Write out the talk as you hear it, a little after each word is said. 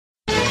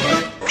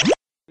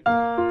Hello,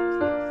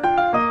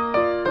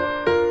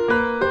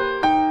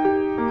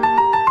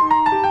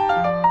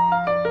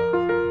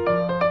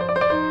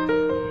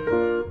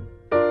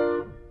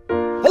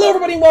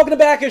 everybody, and welcome to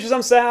Back Issues.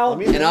 I'm Sal.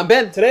 And I'm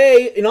Ben.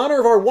 Today, in honor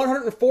of our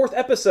 104th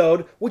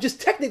episode, which is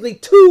technically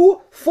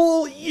 2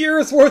 full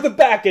years worth of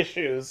Back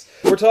Issues,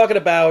 we're talking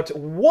about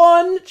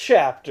one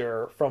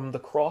chapter from the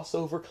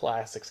Crossover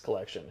Classics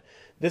collection.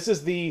 This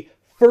is the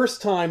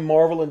first time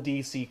Marvel and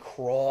DC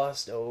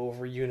crossed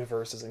over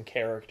universes and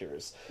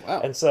characters.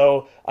 Wow. And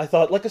so I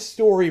thought, like a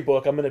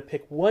storybook, I'm going to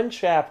pick one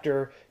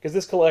chapter, because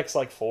this collects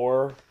like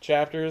 4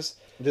 chapters.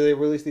 Do they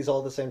release these all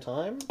at the same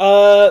time?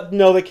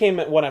 No, they came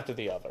one after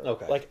the other.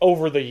 Okay. Like,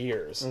 over the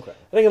years. Okay.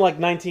 I think in, like,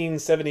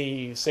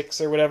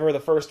 1976 or whatever, the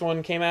first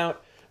one came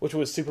out, which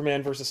was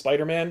Superman versus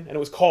Spider-Man, and it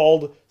was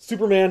called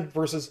Superman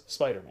versus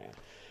Spider-Man.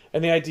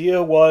 And the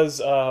idea was,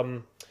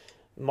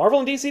 Marvel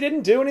and DC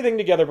didn't do anything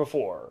together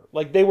before.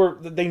 Like,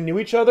 they knew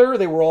each other,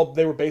 they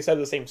were based out of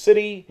the same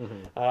city,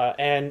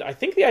 and I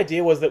think the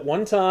idea was that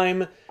one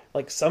time,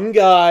 like, some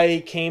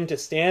guy came to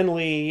Stan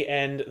Lee,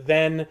 and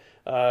then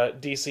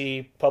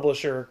DC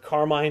publisher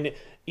Carmine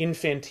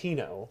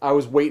Infantino. I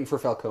was waiting for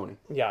Falcone.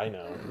 Yeah, I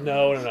know.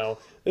 No.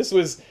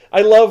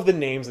 I love the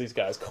names of these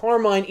guys.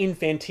 Carmine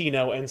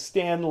Infantino and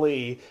Stan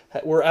Lee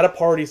were at a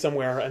party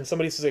somewhere, and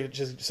somebody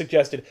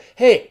suggested,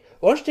 hey,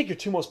 why don't you take your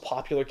 2 most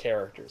popular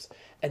characters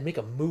and make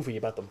a movie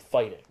about them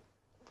fighting?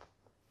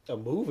 A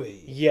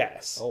movie?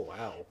 Yes. Oh,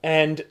 wow.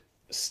 And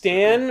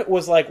Stan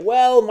was like,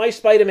 well, my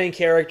Spider-Man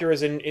character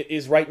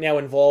is right now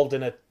involved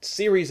in a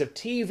series of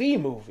TV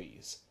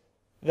movies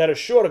that are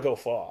sure to go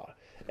far.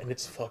 And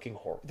it's fucking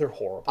horrible. They're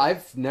horrible.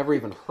 I've never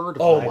even heard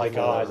of Oh that. my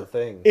god. That was a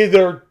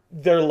thing.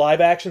 They're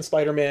live-action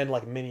Spider-Man,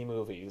 like,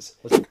 mini-movies.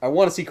 I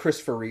want to see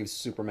Christopher Reeve's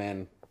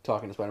Superman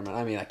talking to Spider-Man.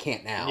 I mean, I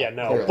can't now. Yeah,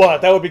 no, Clearly.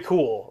 but that would be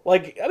cool.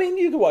 Like, I mean,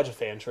 you could watch a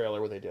fan trailer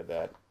where they did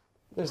that.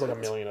 There's like a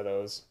million of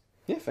those.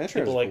 Yeah, fan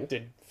People, trailers like, cool.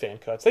 did fan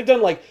cuts. They've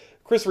done, like,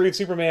 Chris Reeve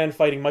Superman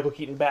fighting Michael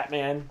Keaton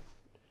Batman.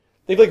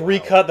 They've, like,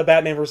 recut the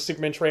Batman vs.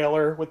 Superman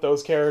trailer with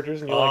those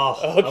characters, and you're like,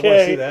 okay. I want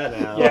to see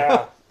that now.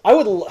 Yeah. I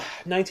would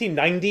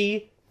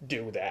 1990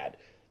 do that.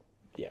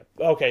 Yeah.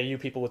 Okay, you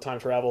people with time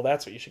travel,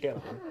 that's what you should get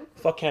on.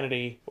 Fuck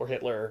Kennedy or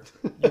Hitler.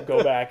 You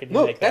go back and you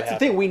Look, make that that's the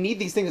happen. thing. We need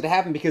these things to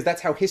happen because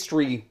that's how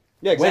history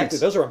Yeah, exactly.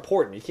 went. Those are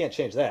important. You can't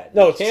change that.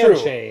 No, You it's can true.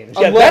 change.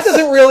 Yeah, Unless- that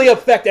doesn't really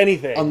affect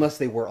anything. Unless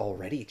they were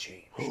already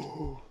changed.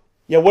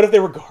 Yeah, what if they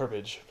were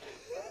garbage?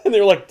 And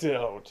they were like,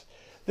 don't.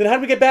 Then how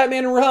did we get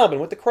Batman and Robin?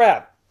 What the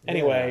crap?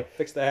 Anyway, Yeah,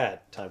 fix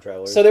that, time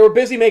travelers. so they were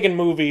busy making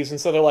movies,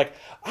 and so they're like,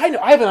 I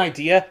have an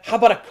idea. How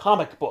about a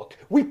comic book?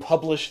 We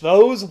publish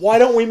those. Why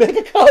don't we make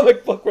a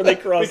comic book where they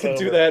cross we can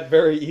over? do that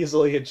very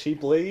easily and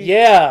cheaply.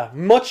 Yeah,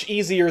 much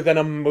easier than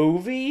a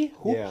movie.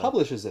 Who Yeah.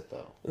 publishes it,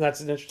 though? That's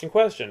an interesting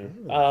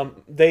question.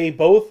 They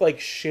both like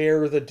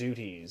share the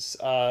duties.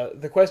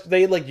 The question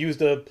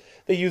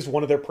they used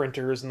one of their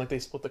printers and like they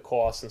split the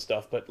costs and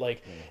stuff. But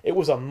like it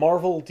was a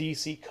Marvel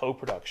DC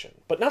co-production,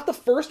 but not the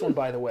first one,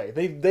 by the way.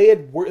 They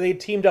had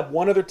teamed up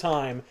one other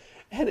time,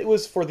 and it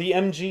was for the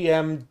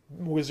MGM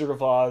Wizard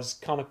of Oz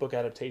comic book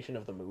adaptation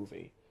of the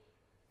movie.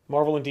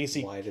 Marvel and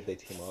DC. Why did they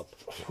team up?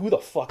 Who the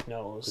fuck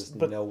knows? Because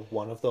But no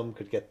one of them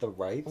could get the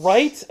rights?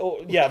 right?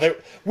 Oh, yeah,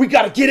 we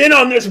gotta get in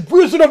on this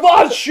Wizard of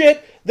Oz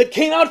shit that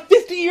came out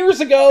 50 years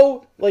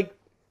ago. Like,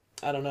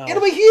 I don't know.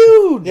 It'll be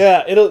huge!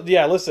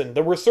 Yeah, listen,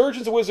 the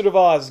resurgence of Wizard of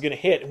Oz is gonna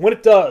hit. And when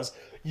it does,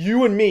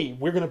 you and me,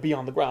 we're gonna be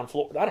on the ground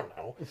floor. I don't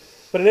know.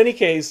 But in any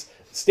case,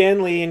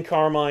 Stan Lee and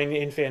Carmine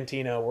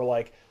Infantino were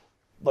like,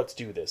 let's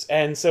do this.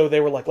 And so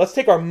they were like, let's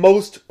take our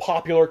most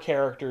popular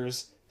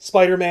characters,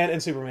 Spider-Man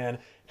and Superman,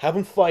 have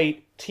them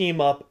fight,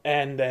 team up,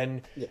 and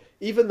then... Yeah.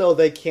 Even though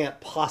they can't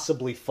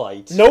possibly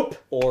fight. Nope.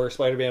 Or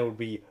Spider-Man would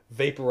be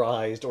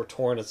vaporized or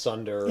torn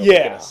asunder in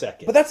a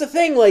second. But that's the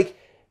thing, like,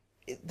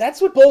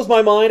 that's what blows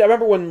my mind. I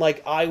remember when,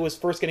 like, I was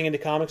first getting into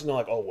comics, and they're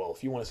like, oh, well,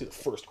 if you want to see the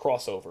first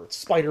crossover, it's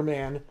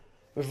Spider-Man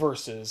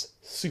versus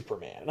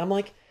Superman. And I'm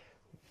like,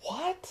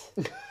 what?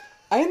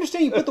 I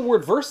understand you put the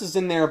word versus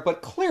in there,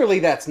 but clearly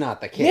that's not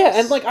the case. Yeah,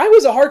 and, like, I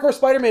was a hardcore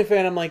Spider-Man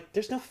fan. I'm like,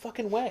 there's no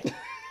fucking way.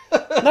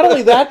 Not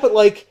only that, but,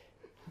 like,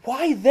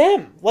 why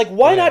them? Like,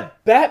 why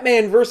not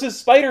Batman versus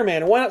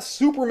Spider-Man? Why not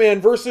Superman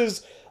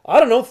versus, I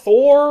don't know,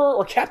 Thor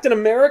or Captain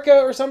America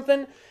or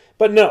something?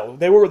 But no,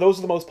 those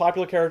were the most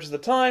popular characters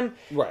at the time.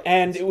 Right.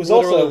 And it was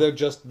Literally, also they're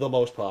just the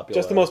most popular.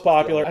 just the most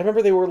popular. I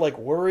remember they were like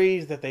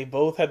worried that they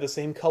both had the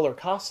same color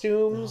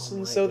costumes,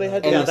 and so they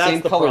had to. And Yeah, the that's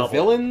same the color problem.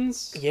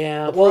 villains?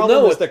 Yeah, The well,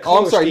 problem no, is the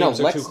color schemes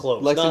are Lex, too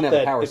close. Lex Not didn't have a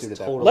that power it's suit at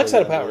that totally point. Lex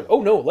had a power. unrelated.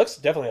 Oh no, Lex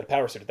definitely had a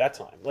power suit at that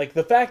time. Like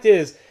the fact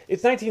is,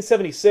 it's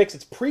 1976.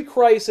 It's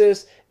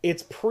pre-crisis.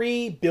 It's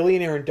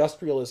pre-billionaire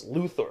industrialist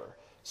Luthor.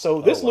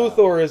 So this wow.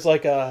 Luthor is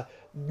like a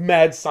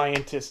mad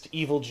scientist,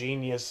 evil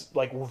genius,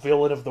 like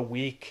villain of the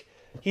week.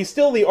 He's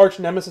still the arch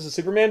nemesis of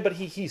Superman, but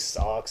he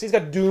sucks. He's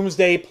got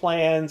doomsday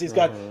plans. He's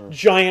got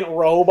giant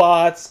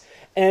robots.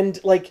 And,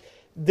 like,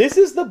 this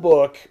is the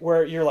book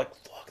where you're like,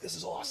 fuck, this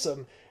is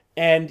awesome.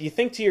 And you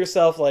think to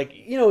yourself, like,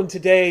 you know,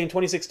 today in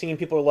 2016,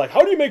 people are like,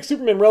 how do you make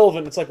Superman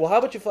relevant? It's like, well, how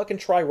about you fucking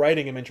try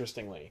writing him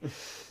interestingly?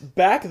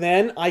 Back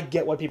then, I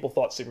get why people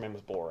thought Superman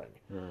was boring.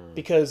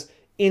 Because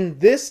at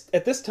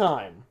this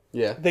time,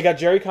 Yeah. they got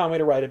Jerry Conway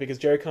to write it because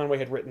Jerry Conway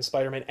had written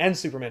Spider-Man and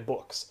Superman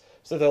books.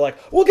 So they're like,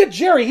 we'll get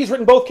Jerry, he's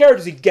written both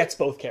characters, he gets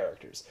both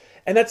characters.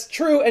 And that's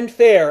true and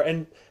fair,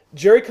 and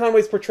Jerry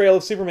Conway's portrayal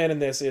of Superman in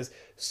this is,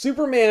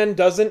 Superman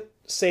doesn't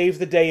save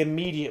the day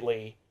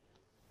immediately,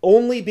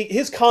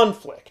 his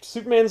conflict,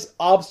 Superman's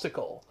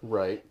obstacle,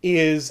 Right.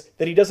 is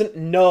that he doesn't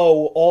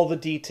know all the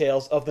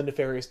details of the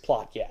nefarious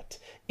plot yet.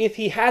 If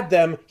he had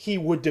them, he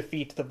would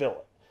defeat the villain.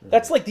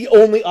 That's like the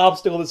only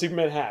obstacle that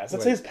Superman has.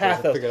 That's his pathos.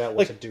 Hasn't figured out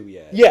what to do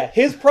yet. Yeah,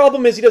 his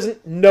problem is he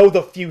doesn't know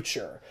the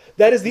future.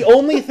 That is the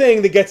only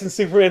thing that gets in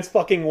Superman's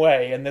fucking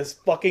way in this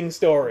fucking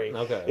story.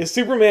 Okay. Is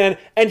Superman,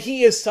 and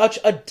he is such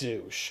a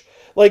douche.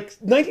 Like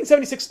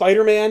 1976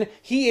 Spider-Man,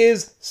 he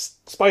is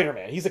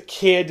Spider-Man. He's a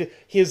kid.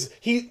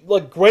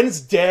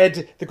 Gwen's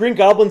dead. The Green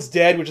Goblin's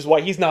dead, which is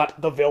why he's not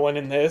the villain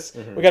in this.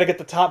 We got to get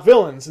the top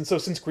villains, and so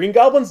since Green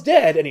Goblin's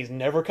dead and he's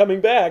never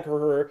coming back,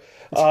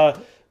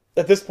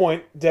 at this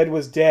point, dead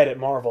was dead at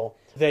Marvel.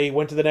 They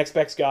went to the next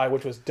best guy,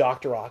 which was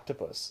Dr.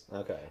 Octopus.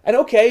 Okay. And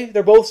okay,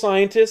 they're both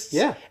scientists.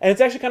 Yeah. And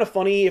it's actually kind of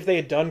funny if they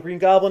had done Green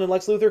Goblin and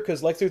Lex Luthor,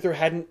 because Lex Luthor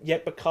hadn't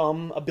yet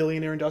become a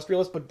billionaire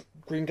industrialist, but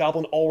Green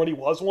Goblin already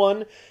was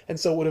one, and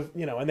so would have,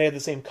 and they had the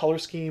same color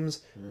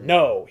schemes.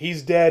 No,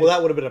 he's dead. Well,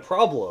 that would have been a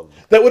problem.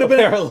 That would have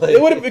apparently. been,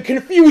 it would have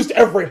confused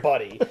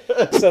everybody.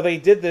 So they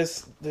did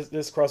this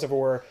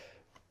crossover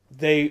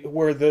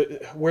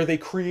where they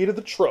created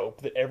the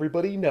trope that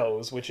everybody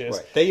knows, which is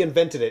Right. They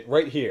invented it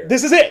right here.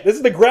 this is it. This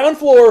is the ground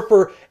floor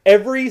for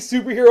every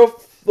superhero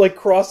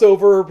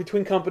crossover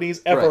between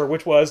companies ever, Right.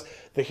 which was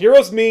the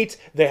heroes meet,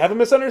 they have a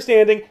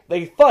misunderstanding,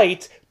 they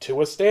fight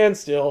to a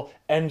standstill,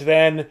 and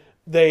then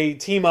they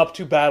team up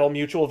to battle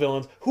mutual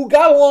villains who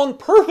got along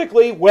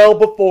perfectly well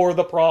before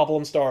the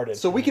problem started.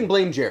 So we can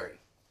blame Jerry.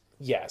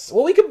 Yes.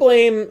 Well, we could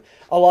blame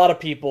a lot of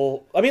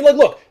people. I mean, like,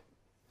 look,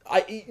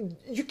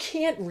 you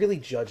can't really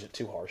judge it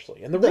too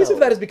harshly. And the reason for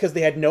that is because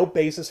they had no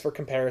basis for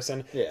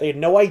comparison. Yeah. They had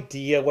no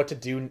idea what to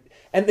do.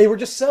 And they were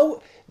just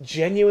so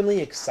genuinely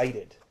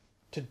excited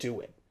to do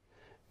it.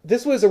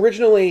 This was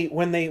originally,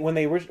 when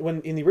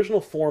in the original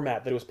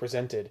format that it was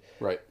presented,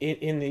 Right.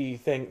 in the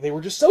thing, they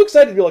were just so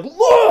excited to be like,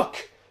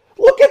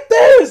 look at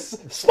this!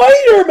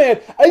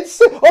 Spider-Man!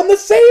 It's on the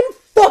same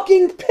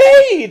fucking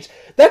page!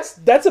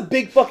 That's a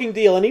big fucking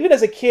deal. And even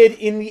as a kid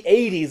in the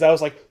 80s, I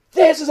was like,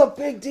 this is a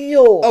big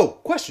deal! Oh,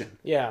 question.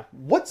 Yeah.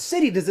 What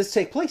city does this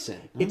take place in?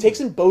 It takes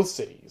in both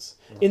cities.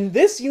 In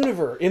this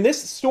universe, in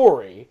this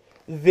story,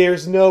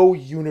 there's no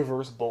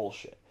universe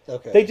bullshit.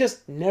 Okay. They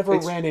just never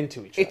ran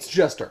into each other. It's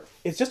just Earth.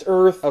 It's just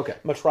Earth. Okay.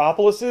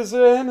 Metropolis is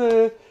and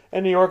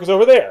New York is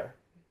over there.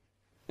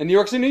 And New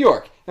York's in New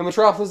York. And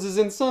Metropolis is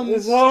in some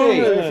It's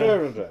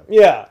state.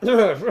 Yeah.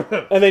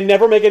 And they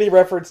never make any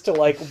reference to,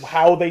 like,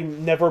 how they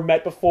never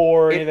met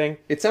before or anything.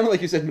 It sounded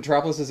like you said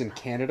Metropolis is in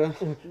Canada.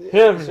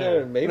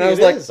 Sure, maybe And I was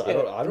it like, is. I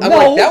don't I'm know.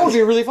 like, that would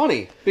be really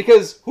funny.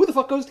 Because who the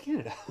fuck goes to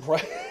Canada?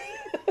 Right.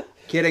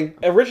 Kidding.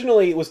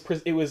 Originally,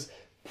 it was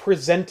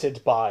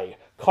presented by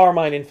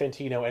Carmine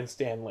Infantino and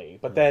Stan Lee,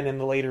 but then in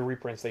the later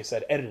reprints they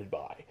said edited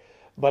by.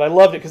 But I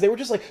loved it because they were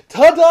just like,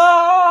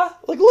 ta-da!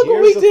 Like, look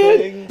what we Here's the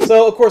did! thing.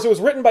 So, of course, it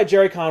was written by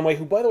Jerry Conway,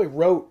 who, by the way,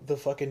 wrote the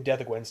fucking Death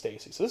of Gwen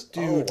Stacy. So this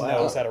dude wow.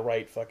 knows how to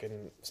write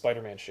fucking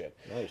Spider-Man shit.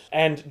 Nice.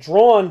 And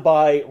drawn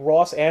by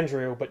Ross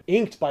Andrew, but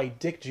inked by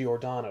Dick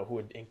Giordano, who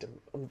had inked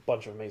a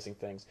bunch of amazing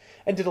things.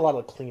 And did a lot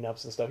of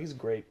cleanups and stuff. He's a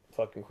great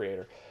fucking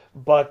creator.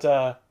 But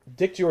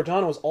Dick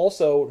Giordano is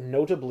also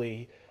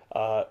notably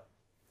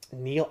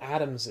Neil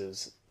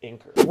Adams's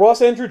inker.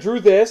 Ross Andrew drew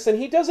this, and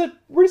he does a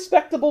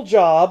respectable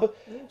job.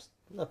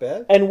 Not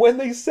bad. And when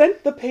they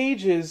sent the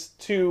pages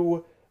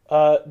to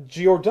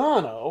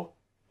Giordano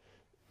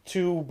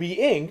to be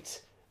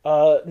inked,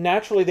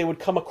 naturally they would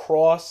come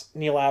across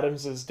Neil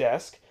Adams's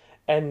desk,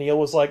 and Neil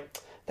was like,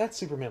 that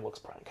Superman looks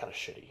kind of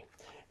shitty.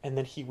 And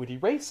then he would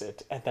erase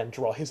it and then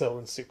draw his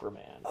own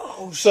Superman.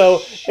 Oh, So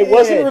shit. it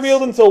wasn't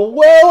revealed until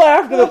well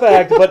after the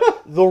fact,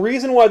 but the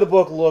reason why the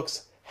book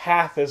looks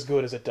half as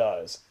good as it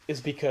does is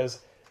because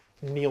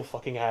Neil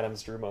fucking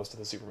Adams drew most of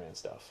the Superman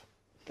stuff.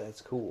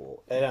 That's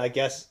cool. And I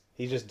guess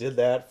he just did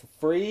that for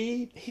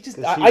free? He just,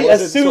 'Cause he I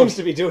wasn't assumed supposed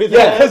to be doing Yeah,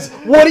 that. because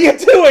what are you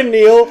doing,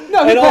 Neil?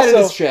 No, he and padded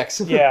his checks.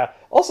 Yeah.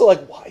 Also,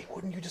 like, why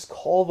wouldn't you just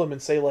call them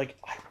and say, like,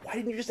 why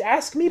didn't you just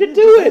ask me to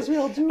do it?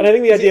 And I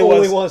think the He idea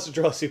only was, wants to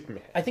draw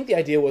Superman. I think the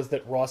idea was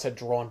that Ross had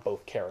drawn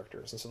both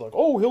characters, and so like,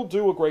 oh, he'll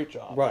do a great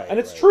job. Right, And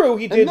it's right. true,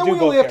 he did And then do we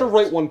both only have to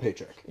characters. write one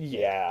paycheck.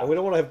 Yeah. And we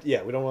don't want to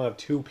have we don't want to have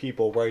two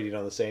people writing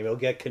on the same. It'll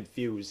get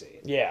confusing.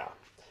 Yeah.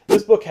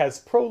 This book has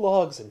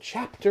prologues and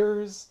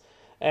chapters,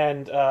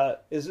 and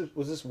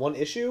Was this one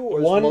issue or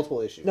one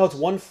multiple issues? No, it's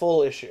one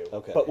full issue.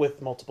 Okay. But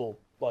with multiple,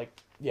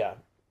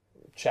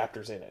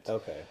 chapters in it.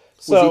 Okay.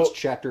 So Was each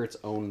chapter its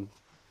own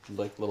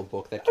little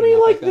book that I came mean,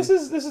 out like back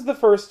then? this is the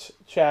first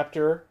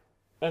chapter,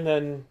 And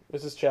then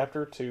this is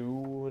chapter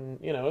 2, and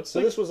it's So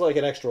like, this was like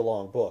an extra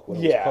long book. When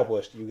it Yeah. was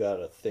published, you got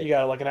a thick. you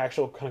got like an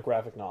actual kind of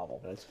graphic novel.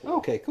 That's cool.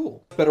 Okay,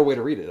 cool. Better way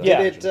to read it.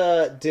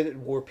 Yeah.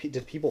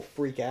 Did people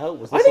freak out?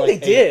 Was I this think like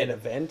they did. an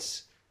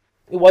event?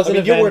 It wasn't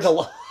I mean, you weren't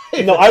alive.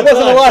 No, I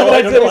wasn't alive in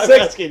I don't know why I'm 1976.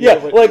 asking Yeah, you,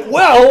 but- like,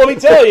 well, let me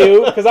tell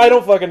you, because I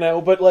don't fucking know.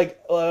 But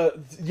like,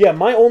 yeah,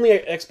 my only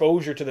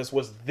exposure to this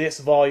was this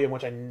volume,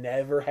 which I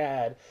never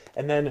had,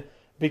 and then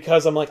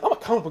because I'm like, I'm a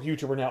comic book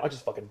YouTuber now, I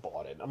just fucking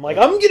bought it. I'm like,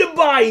 I'm gonna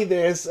buy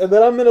this, and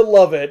then I'm gonna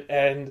love it,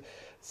 and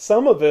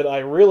some of it I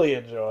really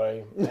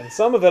enjoy, and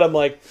some of it I'm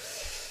like.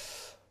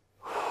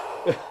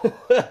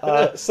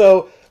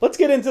 So let's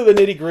get into the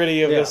nitty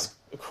gritty of this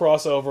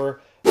crossover.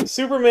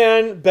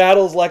 Superman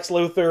battles Lex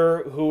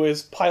Luthor, who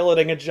is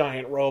piloting a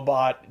giant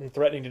robot and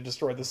threatening to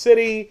destroy the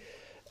city.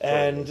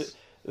 And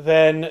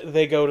then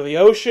they go to the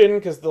ocean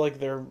because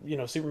they're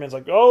Superman's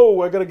like,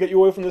 oh, I gotta get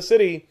you away from the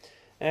city.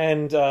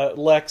 And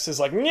Lex is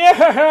like,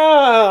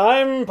 yeah,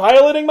 I'm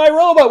piloting my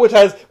robot, which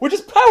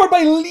is powered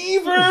by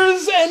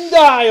levers and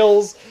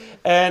dials.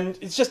 And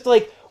it's just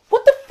like,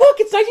 what the fuck?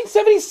 It's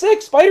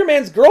 1976.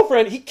 Spider-Man's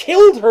girlfriend, he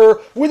killed her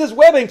with his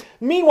webbing.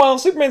 Meanwhile,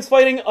 Superman's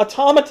fighting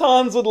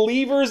automatons with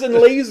levers and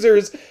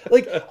lasers.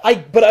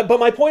 But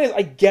my point is,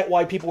 I get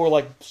why people were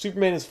like,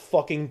 Superman is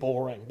fucking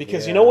boring.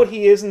 Because you know what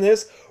he is in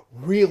this?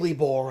 Really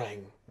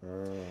boring.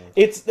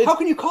 It's How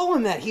can you call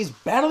him that? He's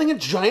battling a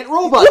giant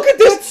robot. Look at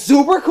this! That's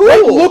super cool.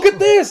 Like, look at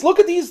this! Look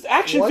at these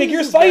action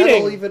figures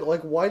fighting!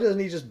 Why doesn't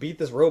he just beat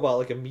this robot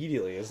like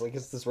immediately? Is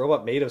this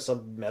robot made of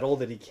some metal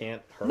that he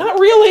can't hurt? Not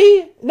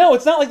really. No,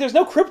 it's not like there's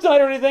no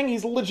kryptonite or anything.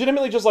 He's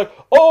legitimately just like,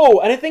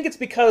 oh, and I think it's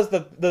because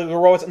the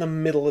robot's in the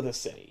middle of the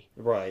city.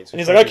 Right. So And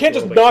he's like, I can't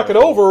just knock it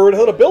over or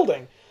hit a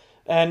building.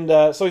 And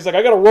so he's like,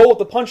 I gotta roll with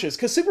the punches.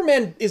 Because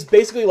Superman is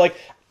basically like,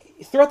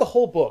 throughout the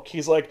whole book,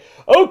 he's like,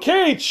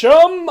 okay,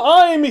 chum,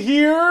 I'm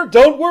here.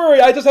 Don't worry,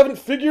 I just haven't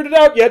figured it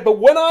out yet. But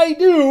when I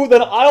do,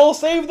 then I'll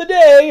save the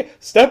day.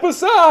 Step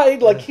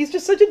aside. Like, he's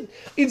just such an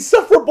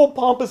insufferable,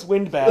 pompous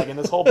windbag in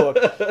this whole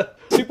book.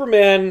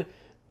 Superman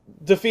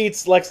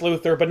defeats Lex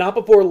Luthor, but not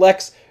before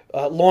Lex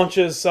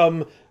launches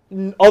some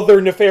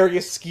other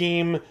nefarious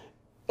scheme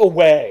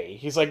away.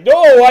 He's like,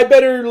 no, I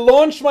better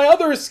launch my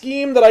other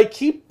scheme that I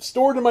keep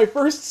stored in my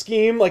first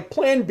scheme, like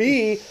Plan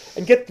B,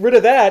 and get rid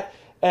of that.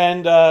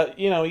 And,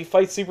 he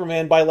fights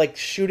Superman by, like,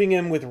 shooting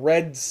him with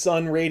red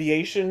sun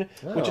radiation,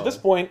 which at this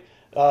point,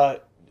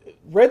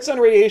 red sun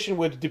radiation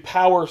would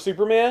depower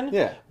Superman.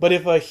 Yeah. But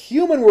if a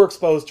human were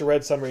exposed to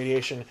red sun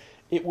radiation,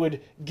 it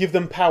would give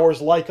them powers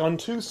like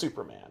unto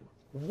Superman.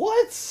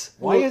 What?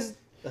 Why doesn't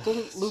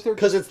Luthor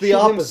 'Cause it's the shoot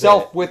opposite.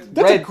 himself with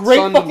That's red a great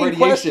sun fucking radiation?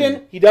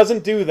 question. He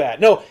doesn't do that.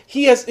 No,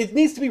 it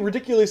needs to be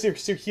ridiculously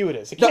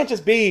circuitous. It can't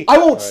just be... I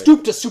won't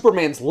stoop to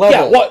Superman's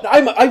level. Yeah,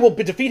 I will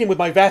defeat him with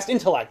my vast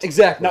intellect.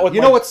 Exactly. Not with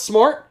You my- know what's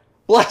smart?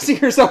 Blasting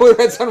yourself with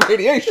red sun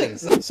radiation.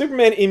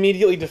 Superman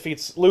immediately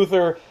defeats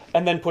Luthor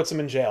and then puts him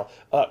in jail.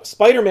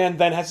 Spider-Man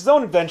then has his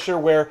own adventure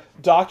where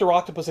Dr.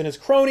 Octopus and his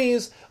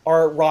cronies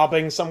are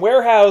robbing some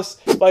warehouse.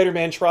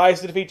 Spider-Man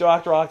tries to defeat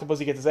Dr. Octopus.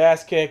 He gets his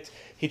ass kicked.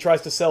 He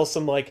tries to sell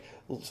some,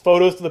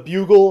 photos to the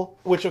Bugle,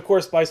 which, of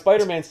course, by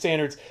Spider-Man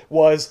standards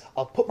was,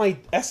 I'll put my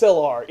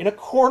SLR in a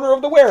corner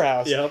of the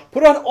warehouse,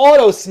 put it on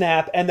auto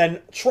snap, and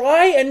then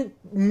try and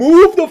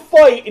move the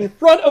fight in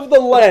front of the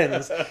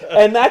lens.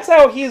 And that's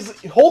how his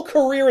whole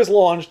career is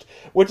launched,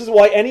 which is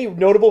why any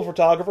notable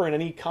photographer in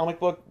any comic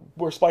book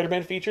where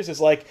Spider-Man features is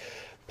like,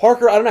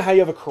 Parker, I don't know how you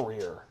have a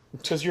career.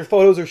 Because your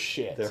photos are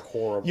shit. They're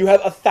horrible. You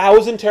have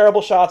 1,000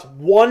 terrible shots,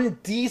 one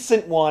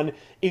decent one.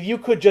 If you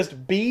could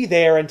just be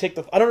there and take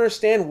I don't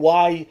understand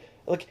why...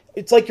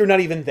 it's like you're not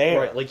even there.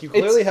 Right, like you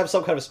clearly have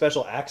some kind of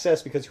special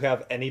access because you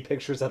have any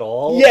pictures at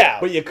all. Yeah.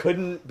 But you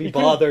couldn't be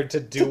bothered to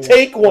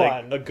take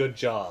one. a good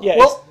job. Yeah,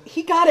 Well,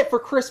 he got it for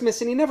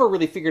Christmas, and he never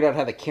really figured out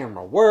how the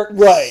camera works.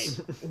 right.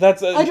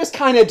 That's I just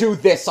kind of do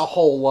this a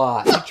whole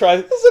lot. try.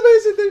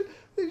 It's amazing.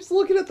 They're just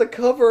looking at the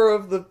cover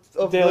of the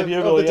Daily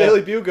Bugle, of the yeah.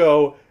 Daily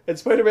Bugle, and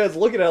Spider-Man's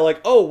looking at it like,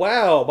 oh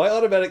wow, my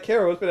automatic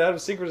camera has been out of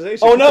synchronization.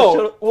 Oh, no.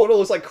 The photo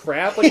looks like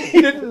crap. Like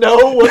he didn't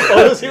know what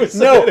photos he was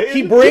No, submitting.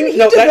 he brings.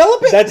 No,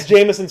 develop it? that's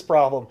Jameson's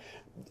problem.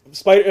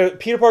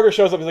 Peter Parker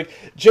shows up. He's like,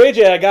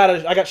 JJ,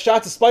 I got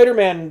shots of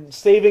Spider-Man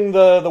saving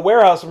the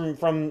warehouse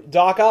from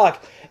Doc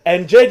Ock.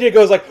 And JJ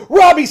goes like,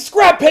 Robbie,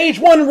 scrap page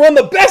 1, run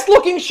the best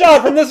looking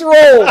shot from this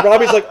roll.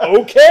 Robbie's like,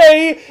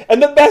 okay.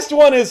 And the best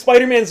one is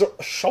Spider-Man's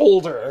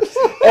shoulder.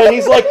 And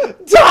he's like,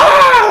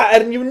 da!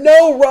 And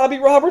Robbie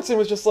Robertson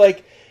was just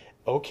like,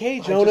 okay,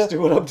 Jonah. Just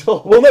do what I'm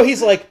told. Well, no,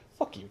 he's like,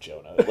 fuck you,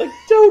 Jonah. Like,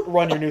 don't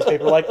run your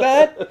newspaper like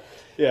that.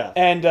 Yeah.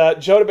 And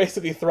Jonah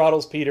basically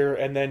throttles Peter,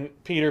 and then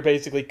Peter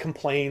basically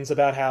complains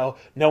about how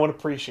no one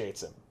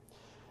appreciates him.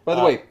 By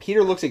the way,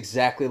 Peter looks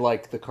exactly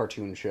like the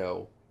cartoon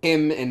show.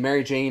 Him and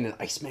Mary Jane and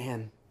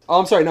Iceman. Oh,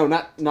 I'm sorry, no,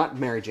 not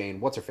Mary Jane.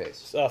 What's her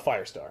face?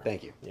 Firestar.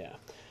 Thank you. Yeah.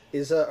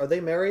 Are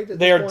they married?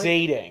 They are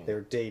dating.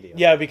 They're dating.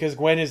 Yeah, because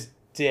Gwen is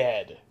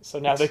dead, so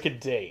now they could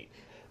date.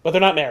 but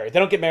they're not married. They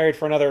don't get married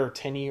for another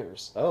 10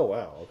 years, Oh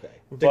wow. Okay.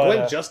 Did But,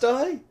 Gwen just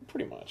die?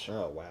 pretty much.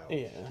 Oh wow.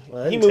 Yeah,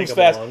 Well, that he didn't moves take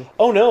him fast. long.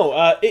 Oh no,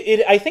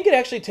 I think it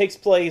actually takes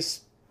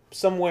place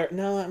somewhere.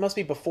 No, it must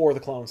be before the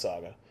Clone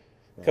Saga,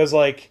 because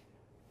like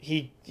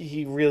he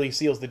really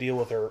seals the deal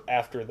with her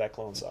after that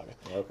Clone Saga.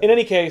 Okay. In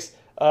any case,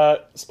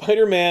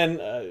 Spider-Man,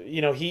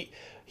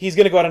 he's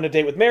gonna go out on a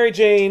date with Mary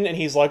Jane, and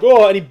he's like,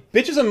 oh, and he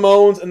bitches and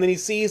moans, and then he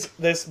sees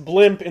this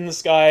blimp in the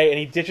sky, and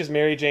he ditches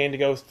Mary Jane to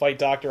go fight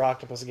Doctor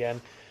Octopus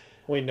again.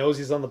 Well, he knows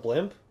he's on the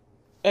blimp.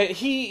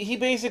 He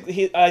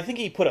basically I think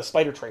he put a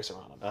spider tracer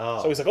on him.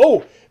 Oh. So he's like,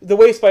 oh, the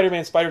way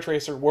Spider-Man's spider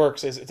tracer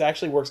works is it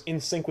actually works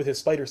in sync with his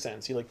spider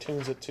sense. He like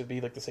tunes it to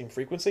be like the same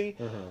frequency.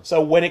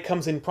 So when it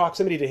comes in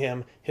proximity to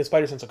him, his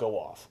spider sense will go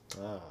off.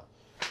 Ah.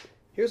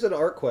 Here's an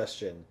art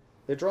question.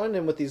 They're drawing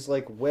him with these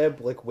like web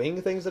like wing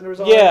things under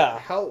his arm. Yeah.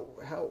 How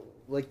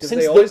like did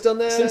they always done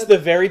that? Since the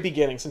very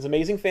beginning, since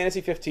Amazing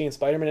Fantasy 15,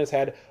 Spider-Man has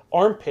had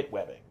armpit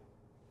webbing.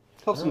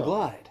 Helps him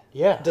glide.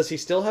 Yeah. Does he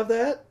still have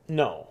that?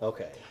 No.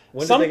 Okay.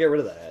 When Some- did they get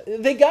rid of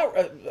that? They got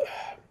 'Cause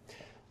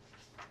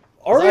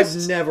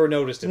artists. I've never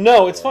noticed it. No,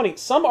 before. it's funny.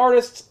 Some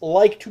artists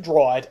like to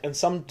draw it, and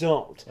some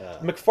don't.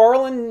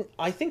 McFarlane,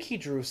 I think he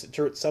drew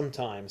it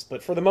sometimes,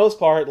 but for the most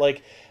part,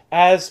 like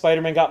as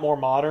Spider-Man got more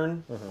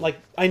modern, like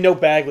I know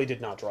Bagley did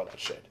not draw that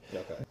shit.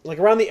 Okay. Like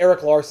around the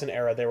Eric Larson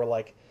era, they were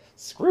like,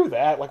 "Screw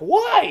that! Like,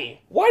 why?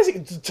 Why does he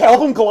tell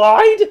them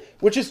glide?"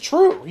 Which is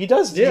true. He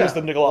does Yeah. use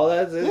them to glide. Well,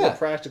 that is Yeah. a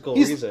practical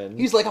He's, reason.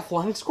 he's like a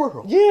flying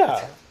squirrel.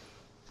 Yeah.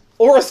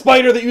 Or a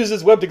spider that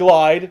uses web to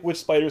glide, which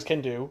spiders can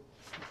do.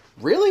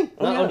 Really?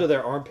 Not yeah. under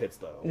their armpits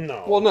though.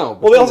 No. Well, no, Well,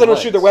 they between also the don't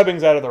legs. shoot their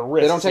webbings out of their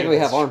wrists. They don't technically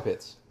have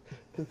armpits.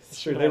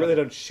 It's true. They really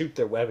don't shoot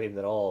their webbing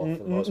at all.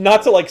 For the most Not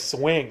part. to like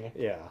swing.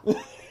 Yeah.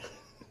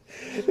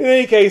 In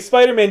any case,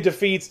 Spider-Man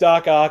defeats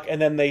Doc Ock,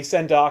 and then they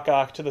send Doc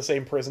Ock to the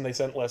same prison they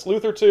sent Les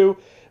Luthor to,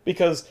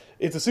 because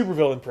it's a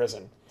supervillain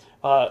prison.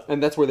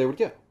 And that's where they would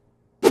go.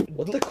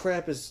 What the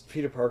crap is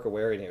Peter Parker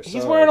wearing here? He's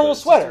Sorry, wearing a but little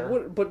it's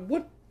just-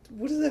 sweater.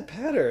 What is that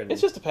pattern?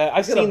 It's just a pat.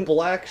 I've He's got a seen.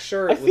 black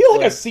shirt. I with, feel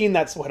like I've seen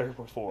that sweater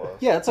before.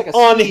 Yeah, it's like a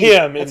On ski,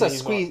 him It's in a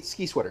these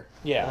ski sweater.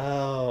 Yeah.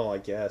 Oh, I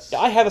guess.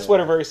 I have a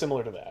sweater very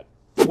similar to that.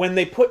 When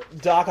they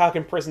put Doc Ock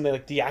in prison, they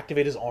like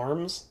deactivate his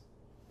arms.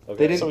 Okay.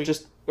 They didn't So he-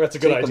 just That's a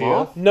good take them idea.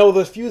 off. No,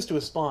 they're fused to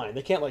his spine.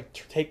 They can't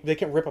like they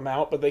can't rip him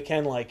out, but they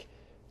can like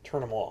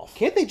turn him off.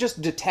 Can't they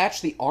just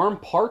detach the arm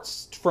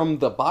parts from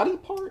the body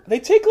part? They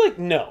take like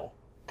no.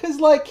 Because,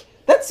 like,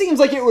 that seems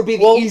like it would be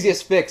the Well-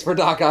 easiest fix for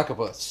Doc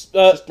Octopus.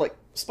 Just like,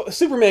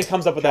 Superman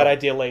comes up with that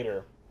idea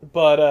later,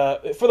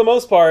 but for the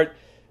most part,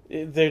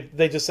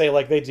 they just say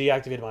like they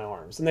deactivated my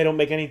arms, and they don't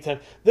make any time.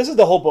 This is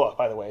the whole book,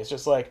 by the way. It's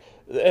just like,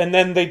 and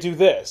then they do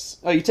this,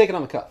 oh, you take it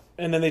on the cuff.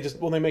 and then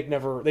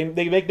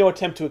they make no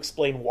attempt to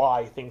explain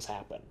why things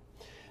happen.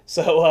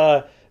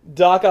 So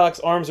Doc Ock's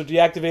arms are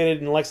deactivated,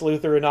 and Lex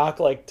Luthor and Ock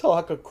like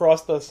talk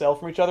across the cell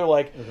from each other,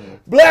 like,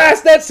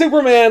 "Blast that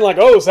Superman!" Like,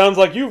 "Oh, sounds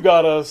like you've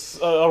got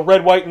a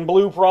red, white, and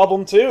blue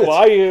problem too."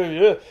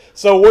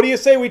 So what do you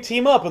say we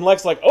team up? And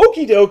Lex like,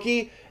 "Okie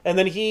dokie," and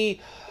then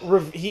he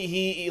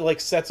like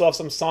sets off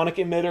some sonic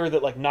emitter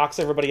that like knocks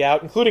everybody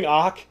out, including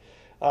Ock.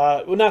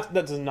 Well, that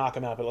doesn't knock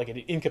him out, but like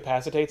it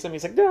incapacitates him.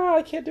 He's like, "No,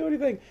 I can't do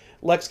anything."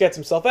 Lex gets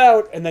himself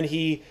out, and then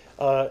he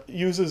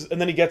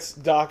gets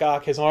Doc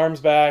Ock his arms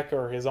back,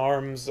 or his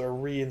arms are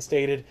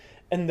reinstated,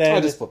 and then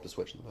I just flipped a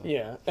switch in the back.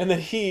 yeah, and then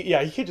he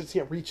just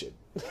can't reach it,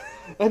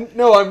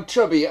 No, I'm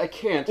chubby. I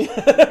can't.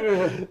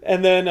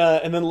 and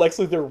then Lex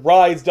Luthor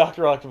rides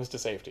Dr. Octopus to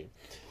safety.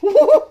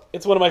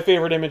 It's one of my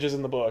favorite images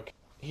in the book.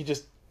 He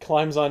just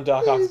climbs on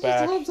Doc Ock's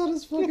back, He just hops on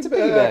his fucking It's a back.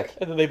 piggyback.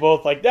 and then they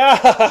both like,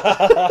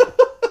 ah!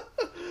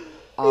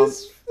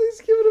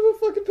 He's giving him a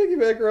fucking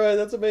piggyback ride.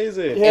 That's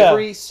amazing. Yeah.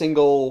 Every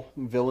single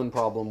villain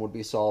problem would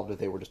be solved if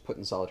they were just put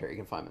in solitary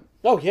confinement.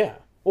 Oh yeah.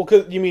 Well,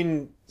 cause you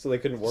mean So they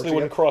couldn't work they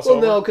wouldn't together? cross well,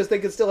 over? no, because they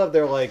could still have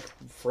their like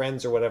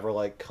friends or whatever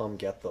like come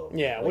get them.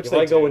 Yeah, Like, which if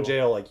they I go do. in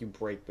jail, like you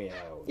break me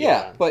out.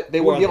 Yeah, but they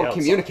We're wouldn't be on able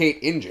the to outside.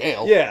 communicate in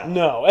jail. Yeah.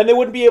 no, and they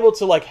wouldn't be able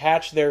to like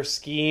hatch their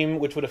scheme,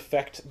 which would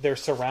affect their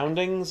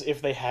surroundings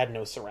if they had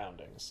no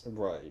surroundings.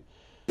 Right.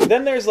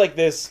 Then there's like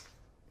this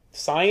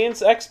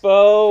science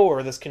expo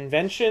or this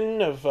convention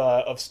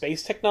of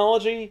space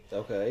technology,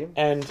 Okay.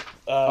 and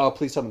Oh,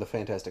 please tell me the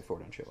Fantastic Four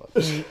don't show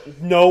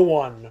up. no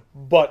one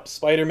but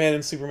Spider-Man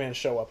and Superman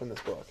show up in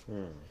this book.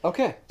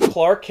 Okay.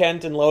 Clark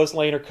Kent and Lois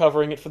Lane are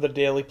covering it for the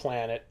Daily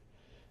Planet,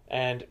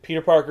 and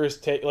Peter Parker's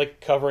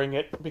covering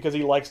it because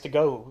he likes to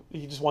go.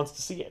 He just wants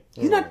to see it.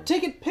 He's not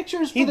taking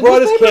pictures for He the brought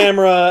his newspaper?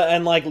 camera,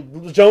 and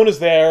like Jonah's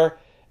there,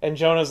 and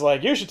Jonah's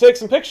like, "You should take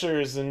some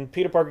pictures." And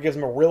Peter Parker gives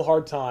him a real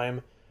hard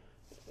time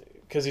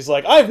because he's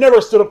like, "I've never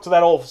stood up to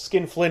that old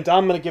skin flint.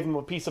 I'm going to give him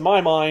a piece of my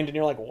mind." And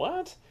you're like,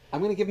 "What?" I'm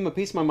going to give him a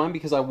piece of my mind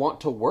because I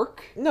want to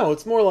work? No,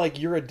 it's more like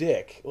you're a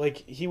dick. Like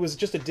he was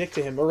just a dick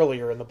to him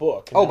earlier in the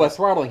book. And Oh, now- by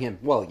throttling him.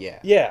 Well, yeah.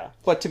 yeah.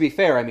 But to be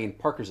fair, I mean,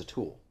 Parker's a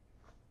tool.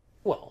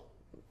 Well,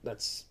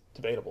 that's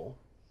debatable.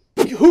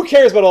 Who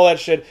cares about all that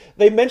shit?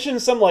 They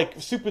mentioned some like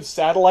stupid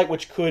satellite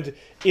which could,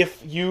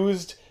 if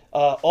used,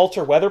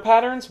 alter weather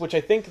patterns, which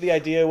I think the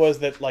idea was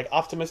that, like,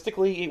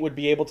 optimistically, it would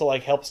be able to,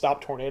 like, help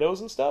stop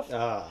tornadoes and stuff.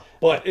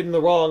 But in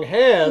the wrong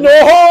hands.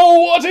 No,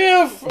 what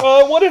if?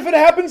 What if it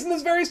happens in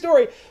this very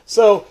story?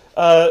 So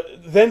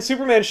then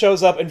Superman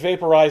shows up and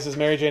vaporizes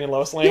Mary Jane and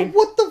Lois Yeah, Lane.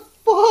 what the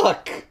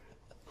fuck?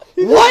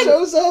 He What?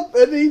 just shows up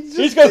and he He just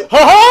just goes,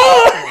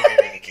 ha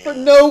for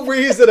no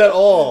reason at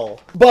all.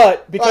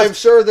 But because I'm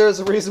sure there's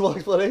a reasonable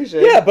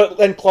explanation. yeah, but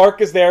then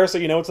Clark is there, so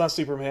you know it's not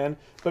Superman.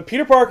 But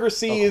Peter Parker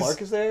sees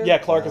Clark is there? Yeah,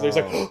 Clark is there.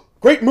 He's Oh. like,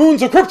 great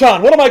moons of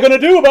Krypton. What am I going to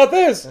do about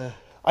this?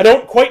 I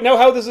don't quite know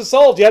how this is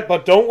solved yet,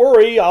 but don't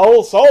worry,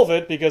 I'll solve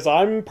it because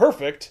I'm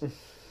perfect.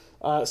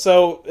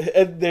 So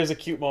there's a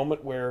cute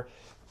moment where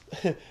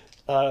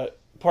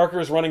Parker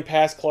is running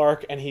past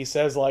Clark and he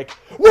says, like,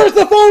 where's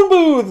the phone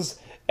booths?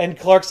 And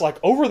Clark's like,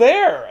 over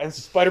there. And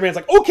Spider-Man's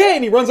like, okay.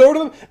 And he runs over to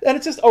them and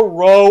it's just a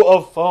row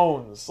of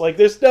phones. Like,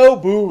 there's no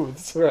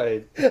booths.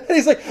 Right. And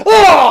he's like,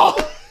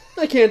 oh!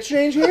 I can't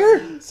change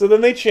here. So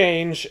then they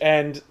change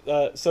and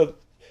so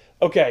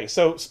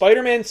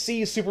Spider-Man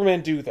sees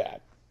Superman do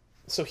that.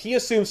 So he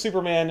assumes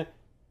Superman...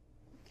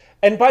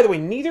 And by the way,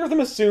 neither of them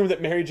assume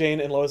that Mary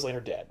Jane and Lois Lane are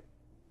dead.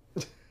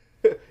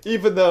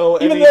 Even though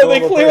They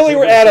normal clearly person were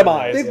would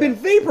atomized. They've been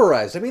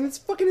vaporized. I mean, it's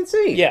fucking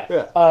insane. Yeah.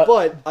 Yeah,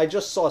 but I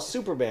just saw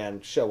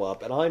Superman show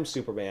up, and I'm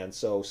Superman,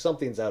 so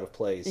something's out of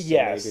place. So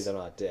Yes. maybe they're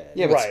not dead.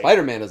 Yeah, but Right.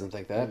 Spider-Man doesn't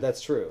think that.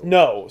 That's true.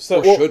 No. So,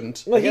 Or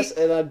shouldn't. Well, I guess,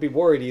 and I'd be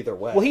worried either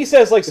way. he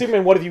says, like,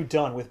 Superman, what have you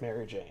done with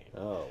Mary Jane?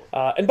 Oh,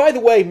 And by the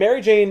way,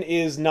 Mary Jane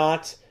is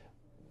not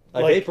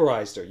I like-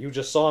 vaporized her. You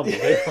just saw me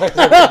vaporize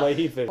her with my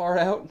heat vision. Far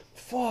out.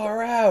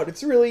 far out.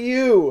 It's really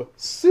you,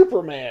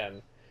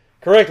 Superman.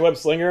 Correct, Web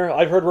Slinger.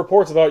 I've heard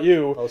reports about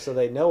you. Oh, so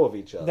they know of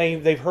each other.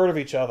 They've heard of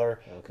each other,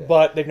 Okay.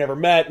 but they've never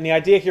met. And the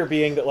idea here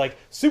being that, like,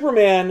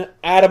 Superman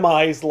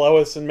atomized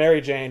Lois and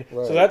Mary Jane, so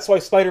Right. that's why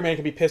Spider-Man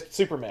can be pissed at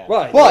Superman.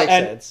 Right, But- makes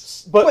And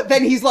sense. But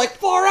then he's like,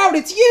 far out,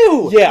 it's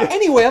you! Yeah.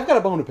 Anyway, I've got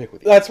a bone to pick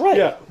with you. That's right.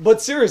 Yeah,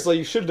 but seriously,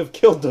 you shouldn't have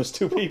killed those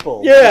two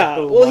people. Yeah.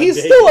 Who Well, he's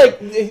one still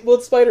day- like, well,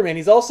 it's Spider-Man.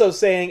 He's also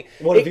saying,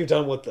 What have you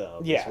done with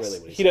them? Yes, Is really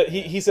what he, said.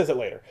 he says it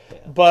later.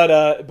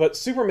 But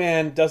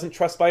Superman doesn't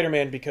trust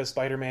Spider-Man because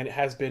Spider-Man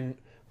has been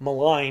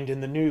maligned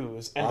in the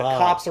news, and the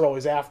cops are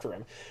always after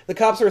him. The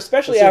cops are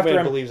especially Superman after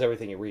him. believes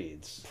everything he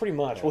reads. Pretty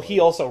much. Well, he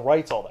also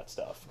writes all that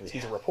stuff because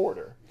he's a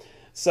reporter.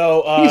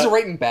 So He's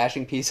writing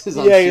bashing pieces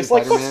on yeah, he's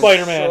like, fuck Spider-Man.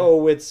 Spider-Man.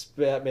 So it's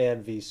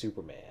Batman v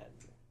Superman.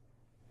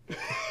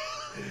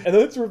 And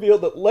then it's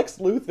revealed that Lex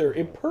Luthor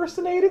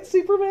impersonated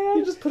Superman.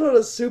 You just put on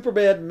a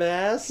Superman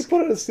mask. He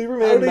put on a How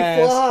Superman did he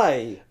mask.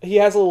 fly? He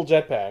has a little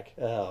jetpack,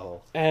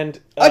 Oh, and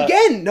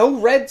Again, no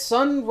red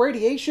sun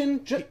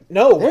radiation.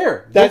 no,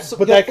 There. That's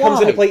but You'll that comes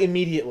fly. into play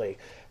immediately.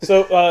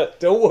 So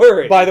don't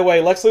worry. by the way,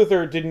 Lex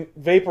Luthor didn't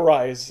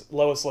vaporize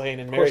Lois Lane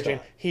and Mary course Jane.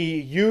 not.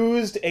 He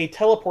used a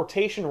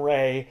teleportation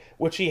ray,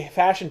 which he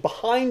fashioned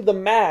behind the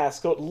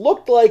mask, so it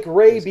looked like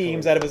ray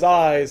beams out of his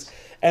eyes,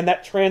 and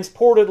that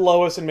transported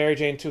Lois and Mary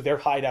Jane to their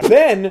hideout.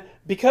 Then,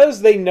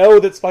 because they know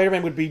that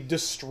Spider-Man would be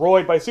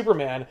destroyed by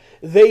Superman,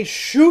 they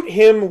shoot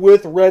him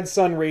with red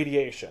sun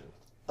radiation.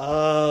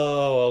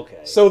 Oh, okay.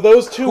 So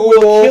those two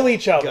will kill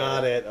each other.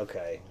 Got it.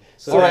 Okay.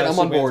 So All right, now I'm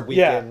on Superman's board.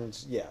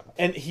 weakened. Yeah.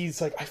 And he's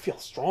like, I feel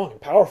strong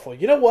and powerful.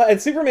 You know what?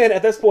 And Superman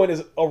at this point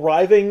is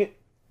arriving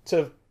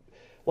to,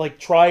 like,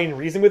 try and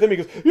reason with him. He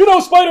goes, you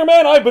know,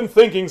 Spider-Man, I've been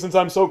thinking since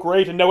I'm so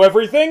great and know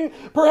everything.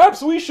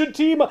 Perhaps we should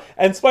team up.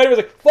 And Spider-Man's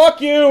like,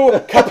 fuck you,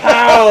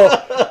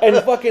 kapow, and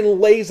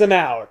fucking lays him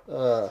out.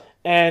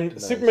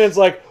 And Superman's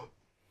like,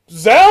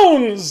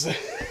 zounds!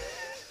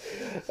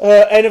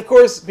 And of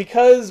course,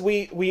 because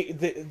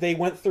they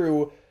went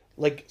through,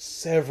 like,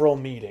 several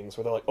meetings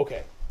where they're like,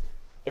 okay,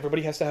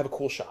 everybody has to have a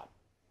cool shot.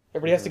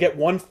 Everybody has to get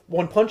one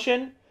punch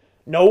in.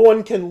 No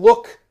one can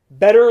look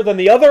better than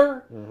the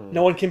other.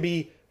 No one can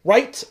be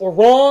right or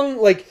wrong.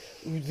 Like,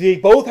 they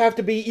both have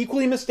to be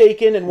equally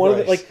mistaken. And one of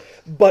the, Right. like,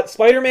 but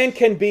Spider-Man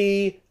can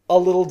be a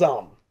little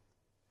dumb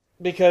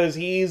because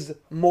he's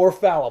more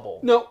fallible.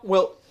 No,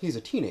 well, he's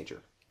a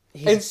teenager.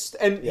 And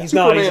He's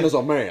not. Superman is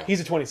a man. He's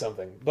a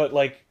 20-something, but,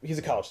 like, he's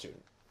a college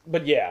student.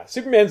 But yeah,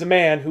 Superman's a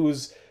man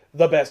who's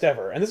the best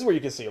ever. And this is where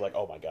you can see, like,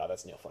 oh my god,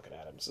 that's Neil fucking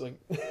Adams. Like,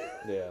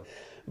 Yeah.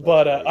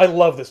 but I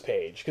love this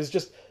page because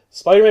just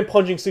Spider-Man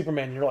punching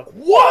Superman, and you're like,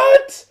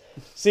 what?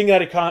 Seeing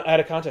that out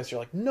of context, you're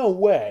like, no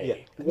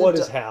way. Yeah. What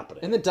is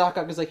happening? And then Doc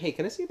Ock is like, hey,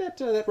 can I see that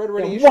that red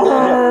radiation?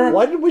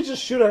 Why did we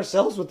just shoot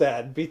ourselves with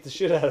that and beat the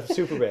shit out of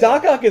Superman?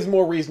 Doc Ock is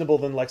more reasonable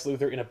than Lex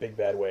Luthor in a big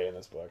bad way in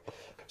this book.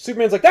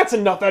 Superman's like, that's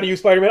enough out of you,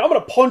 Spider-Man. I'm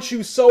gonna punch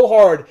you so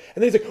hard.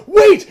 And then he's like,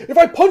 wait, if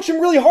I punch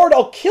him really hard,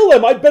 I'll kill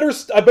him. I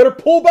better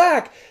pull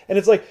back. And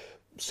it's like,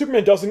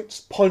 Superman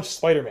doesn't punch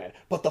Spider-Man,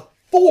 but the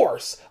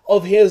force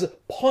of his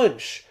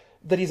punch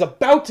that he's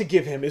about to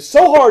give him is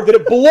so hard that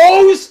it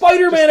blows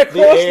Spider-Man the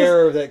across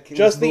air that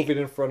just was moving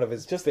in front of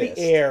his just fist.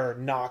 the air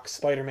knocks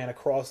Spider-Man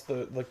across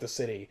the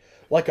city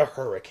like a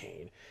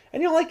hurricane.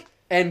 And you're like,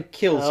 and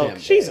kills him. Okay.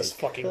 Jesus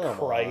fucking Come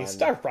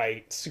Christ! on. All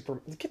right,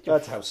 get your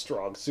That's how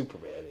strong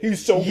Superman is.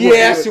 He's so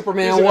Yeah, great.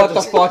 Superman, He's what the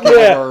about to- fuck Yeah.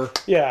 ever.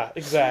 Yeah,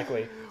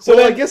 exactly. So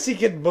Well, I then guess he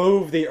can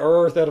move the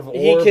Earth out of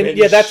orbit. he can. and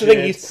Yeah, that's the thing.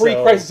 shit, He's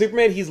pre-Crisis so-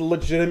 Superman. He's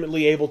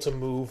legitimately able to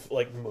move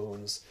like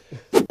moons,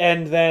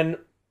 and then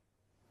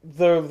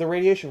the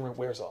radiation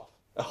wears off.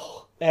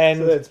 Oh, And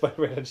so then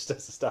Spider-Man just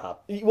has to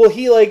stop. well,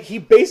 he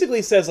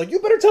basically says like, "You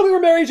better tell me where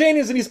Mary Jane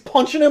is," and he's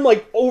punching him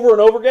like over and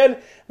over again.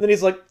 And then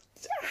he's like,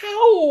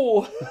 "How?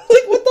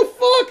 Like what the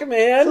fuck,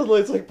 man?"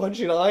 Suddenly it's like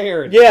punching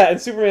iron. Yeah,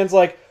 and Superman's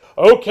like,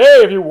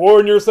 "Okay, have you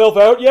worn yourself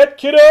out yet,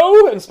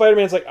 kiddo?" And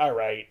Spider-Man's like, "All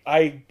right,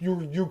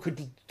 you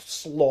could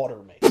slaughter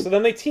me." So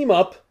then they team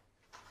up.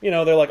 You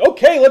know, they're like,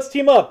 "Okay, let's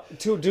team up."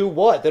 To do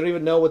what? They don't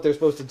even know what they're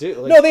supposed to do.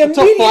 Like, No, they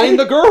immediately find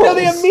the girls. No,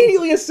 they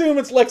immediately assume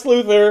it's Lex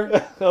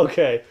Luthor.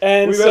 okay.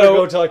 And we better so-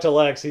 go talk to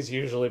Lex. He's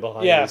usually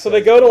behind. Yeah, these so they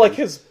guys. go to like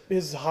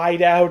his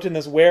hideout in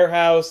this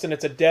warehouse, and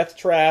it's a death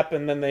trap,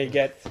 and then they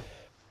get.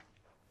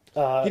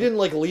 He didn't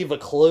like leave a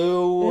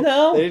clue.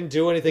 No. They didn't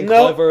do anything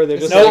Nope. clever. They're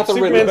It's just not like, the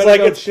Superman's Riddler. like, Like,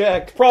 go it's-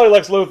 check. Probably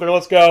Lex Luthor.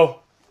 Let's go.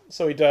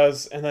 So he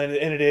does, and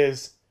it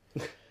is,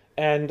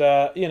 and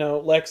you know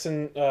Lex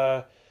and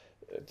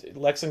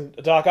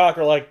Doc Ock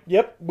are like,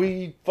 "Yep,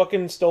 we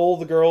fucking stole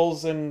the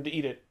girls and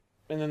eat it,"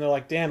 and then they're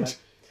like, "Damn it."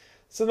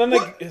 So then they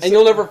And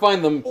you'll never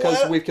find them because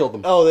What? we've killed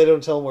them. Oh, they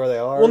don't tell them where they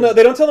are. well, no,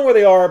 they don't tell them where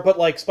they are, but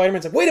like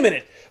Spider-Man's like, "Wait a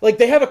minute! Like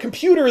they have a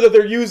computer that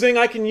they're using.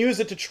 I can use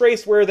it to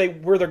trace where they're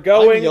I'm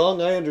going."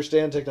 young. I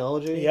understand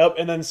technology. Yep,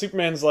 and then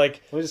Superman's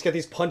like, Let me just get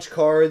these punch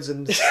cards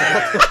and.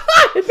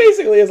 it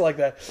basically is like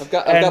that. I've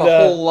got And, a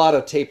whole lot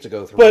of tape to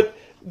go through. But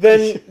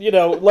then, you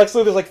know, Lex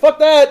Luthor's like, fuck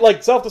that,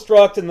 like,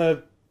 self-destruct, and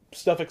the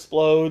stuff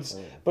explodes.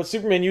 But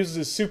Superman uses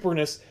his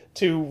superness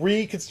to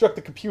reconstruct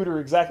the computer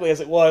exactly as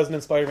it was, and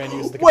then Spider-Man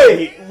uses the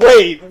computer.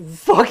 wait,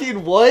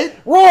 fucking what?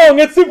 Wrong!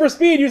 It's super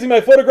speed using my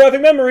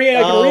photographic memory, and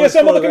I can Oh, it's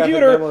reassemble the photographic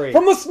computer memory.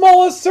 from the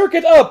smallest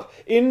circuit up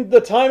in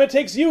the time it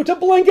takes you to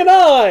blink an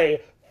eye!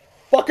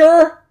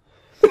 Fucker!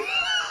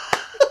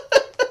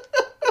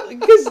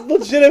 Because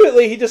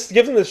legitimately, he just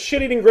gives him this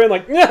shit-eating grin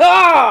like,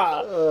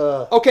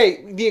 "Nyah!"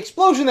 okay, the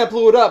explosion that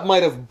blew it up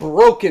might have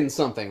broken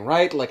something,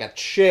 right? Like a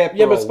chip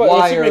Yeah, or but a Superman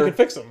wire. can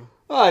fix him.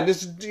 Ah,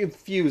 just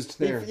fused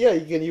there. Yeah,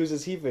 you can use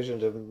his heat vision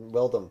to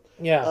weld them.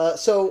 Yeah.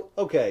 So,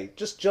 okay,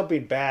 just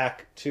jumping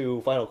back to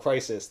Final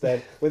Crisis,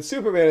 then when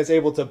Superman is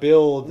able to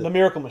build The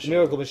Miracle Machine.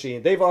 Miracle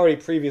Machine, they've already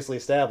previously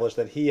established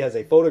that he has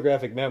a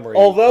photographic memory.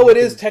 Although it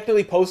is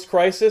technically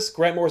post-crisis,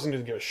 Grant Morrison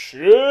didn't give a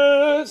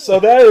shit, so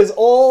that is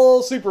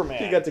all Superman.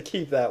 He got to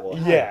keep that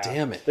one. Yeah.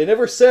 Damn it. They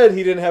never said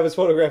he didn't have his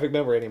photographic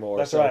memory anymore.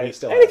 That's so He right.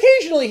 still And has it.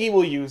 occasionally he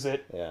will use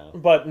it, Yeah.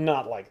 but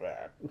not like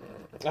that.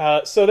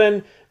 So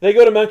then they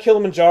go to Mount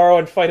Kilimanjaro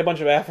and fight a bunch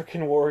of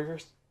African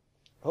warriors.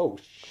 Oh,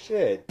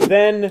 shit.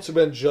 Then,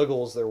 Superman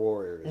juggles their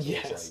warriors. it's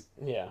yes,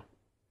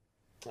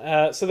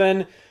 yeah. So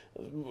then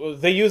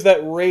they use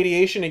that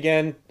radiation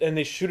again, and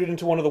they shoot it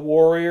into one of the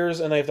warriors,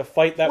 and they have to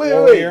fight that Wait,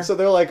 warrior. wait. So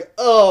they're like,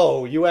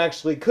 oh, you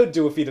actually could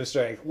do a feat of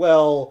strength.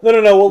 Well, No.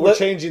 Well, we're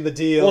changing the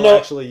deal. well, no.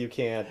 Actually, you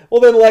can't.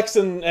 well, then Lex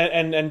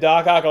and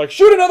Doc Ock are like,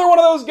 shoot another one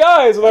of those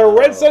guys with our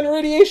red sun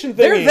radiation thingy.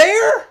 They're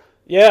there?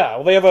 Yeah,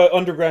 well, they have an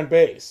underground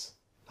base.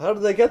 How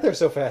did they get there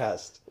so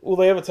fast? Well,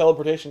 they have a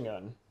teleportation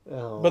gun,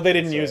 Oh, but they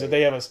didn't that's use it. right.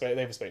 They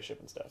have a spaceship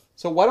and stuff.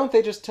 So why don't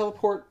they just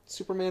teleport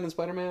Superman and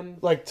Spider-Man?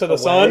 Like to the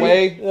sun.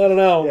 Away. I don't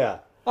know. Yeah.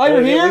 Oh,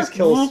 you're They here? At least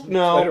kills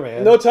No.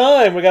 Spider-Man. No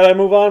time. We gotta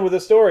move on with the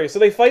story. So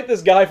they fight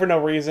this guy for no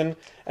reason,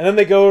 and then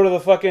they go to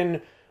the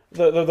fucking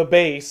the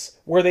base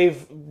where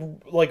they've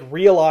like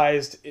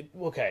realized.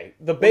 Okay,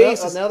 the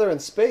base is. Now they're in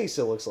space.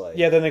 It looks like.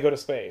 Yeah, then they go to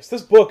space.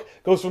 This book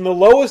goes from the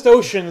lowest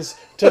oceans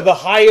to the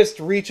highest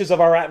reaches of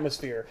our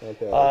atmosphere.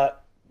 Okay.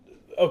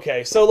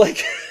 Okay, so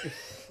like.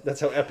 That's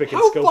how epic How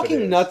its scope it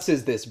fucking is. nuts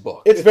is this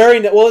book? It's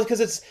very well because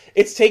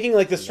it's taking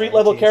like the street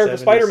level character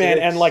 1976. Spider-Man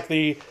and like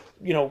the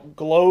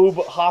globe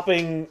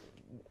hopping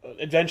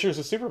adventures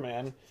of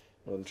Superman.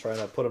 I'm trying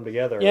to put them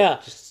together. Yeah.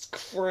 Just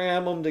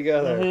cram them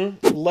together.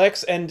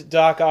 Lex and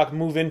Doc Ock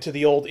move into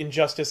the old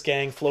Injustice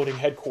Gang floating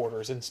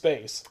headquarters in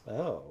space,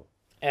 Oh.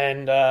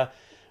 and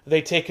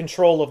they take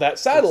control of that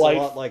It's satellite.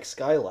 a lot like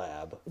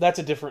Skylab.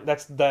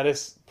 That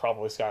is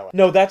probably Skylab.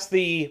 No, that's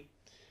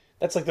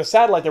like the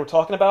satellite they were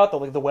talking about,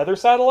 the weather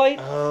satellite.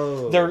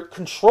 Oh. They're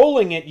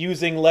controlling it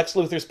using Lex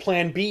Luthor's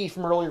Plan B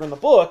from earlier in the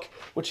book,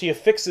 which he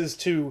affixes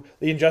to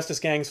the Injustice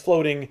Gang's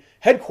floating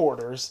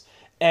headquarters.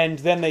 And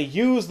then they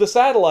use the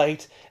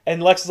satellite,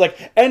 and Lex is like,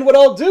 and what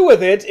I'll do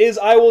with it is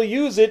I will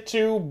use it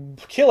to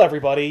kill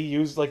everybody,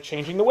 use, like,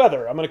 changing the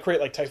weather. I'm going to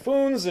create, like,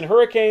 typhoons and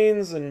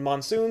hurricanes and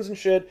monsoons and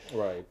shit.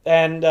 Right.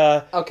 And,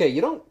 Okay,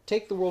 you don't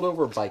take the world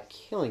over by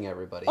killing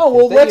everybody. oh,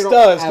 well, 'cause then Lex you don't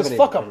does, have because any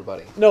fuck him.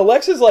 everybody. No,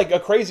 Lex is, like, a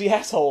crazy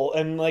asshole,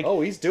 and, like, Oh,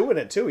 he's doing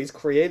it too. He's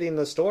creating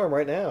the storm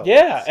right now.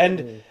 yeah,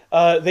 and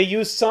they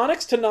use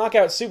sonics to knock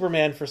out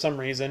Superman for some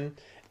reason,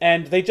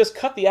 and they just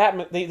cut the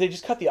they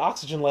just cut the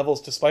oxygen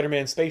levels to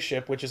Spider-Man's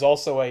spaceship, which is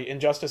also a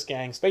Injustice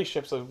Gang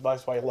spaceship, so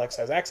that's why Lex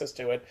has access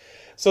to it.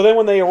 So then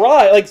when they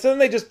arrive, then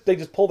they just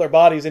pull their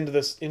bodies into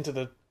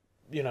the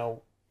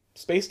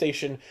space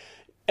station,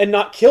 and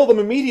not kill them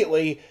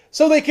immediately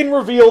so they can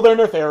reveal their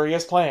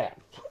nefarious plan.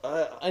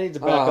 I need to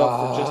back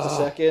up for just a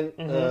second.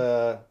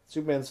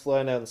 Superman's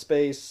flying out in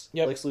space.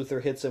 Yep. Lex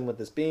Luthor hits him with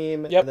this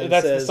beam. Yep, and then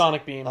that's the says,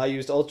 sonic beam. I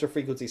used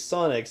ultra-frequency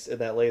sonics in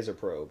that laser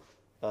probe.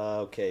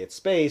 Okay, it's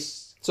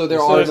space. So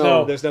there's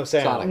There's no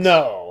sound. sonics.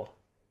 No.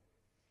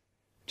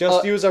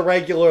 Just use a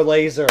regular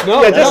laser.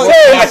 No, Yeah, no, just no.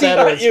 say That's I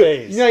better in got you.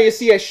 space. You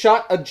see, I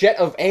shot a jet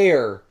of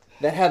air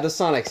that had the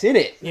sonics in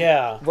it,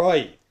 Yeah.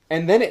 Right.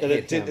 and then it And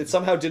hit him. it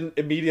somehow didn't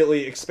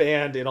immediately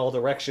expand in all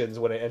directions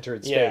when it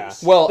entered space. Yeah.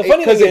 Well, The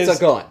funny because thing it's is-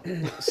 a gun.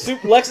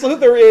 Lex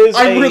Luthor is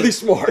I'm really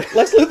smart.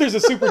 Lex Luthor's a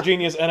super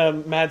genius and a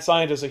mad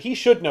scientist, so he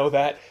should know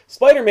that.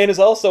 Spider-Man is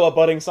also a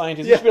budding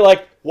scientist. He Yeah. should be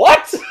like,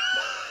 what?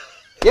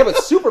 Yeah, but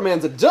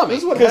Superman's a dummy.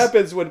 This is what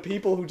happens when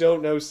people who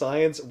don't know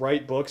science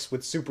write books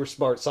with super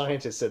smart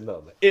scientists in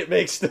them. It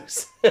makes no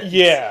sense.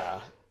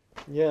 Yeah.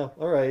 Yeah,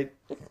 alright.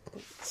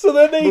 So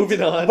then they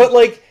Moving on. But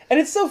like, and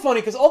it's so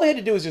funny because all they had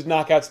to do was just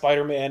knock out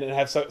Spider-Man and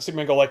have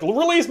Superman go like,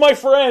 "Release my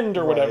friend"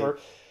 or whatever.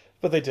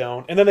 But they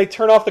don't. And then they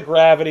turn off the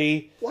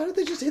gravity. Why don't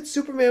they just hit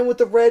Superman with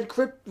the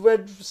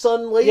red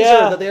sun laser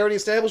Yeah. that they already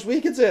established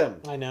weakens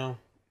him? I know.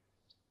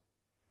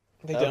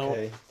 They don't.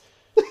 Okay.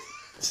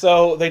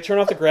 So they turn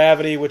off the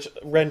gravity, which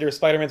renders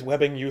Spider-Man's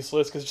webbing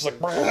useless because it's just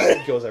like.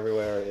 It goes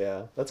everywhere,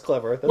 yeah. That's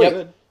clever. That's Yep.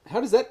 good.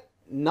 How does that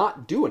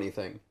not do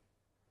anything?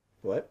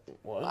 What?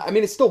 What? I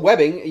mean, it's still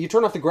webbing. You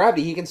turn off the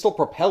gravity, he can still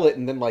propel it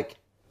and then, like,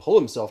 pull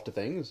himself to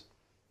things.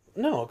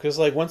 No, because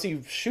like once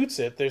he shoots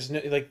it, there's no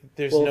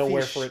there's Well,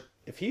 nowhere for it.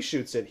 If he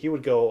shoots it, he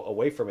would go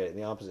away from it in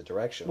the opposite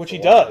direction. Which for he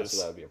one, does.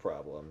 So that would be a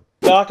problem.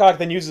 Doc Ock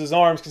then uses his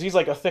arms because he's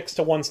like affixed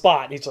to one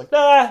spot, and he's like,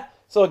 ah.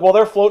 So like while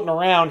they're floating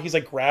around, he's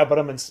like grabbing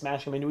them and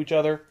smashing them into each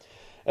other,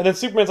 and then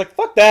Superman's like,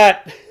 fuck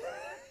that,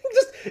 he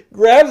just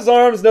grabs his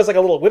arms and does like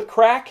a little whip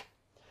crack,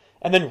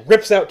 and then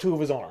rips out two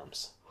of his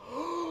arms,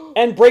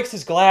 and breaks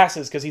his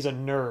glasses because he's a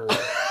nerd.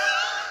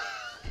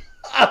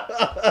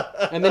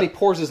 And then he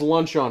pours his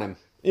lunch on him.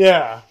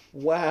 Yeah,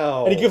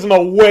 Wow. and he gives him a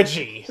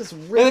wedgie. Just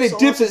And then he rips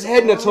dips off his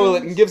head in a toilet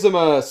and arms. gives him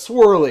a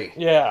swirly.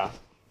 Yeah,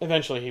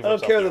 eventually he. I don't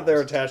rips off care the that they're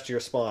arms. attached to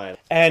your spine.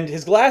 And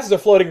his glasses are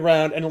floating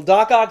around, and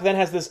Doc Ock then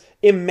has this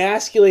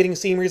emasculating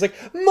scene where he's like,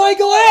 my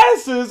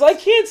glasses! I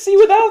can't see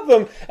without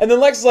them! And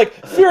then Lex is like,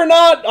 fear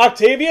not,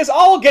 Octavius,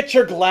 I'll get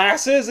your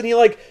glasses! And he,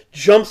 like,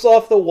 jumps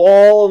off the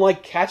wall and,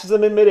 like, catches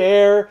them in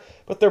midair,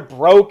 but they're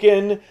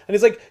broken. And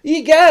he's like,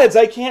 egads,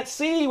 I can't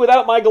see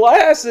without my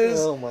glasses!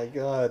 Oh my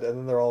god. And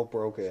then they're all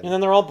broken. And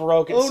then they're all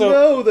broken. Oh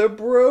no, they're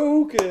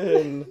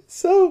broken.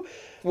 So,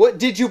 What,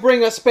 did you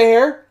bring a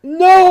spare?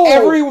 no!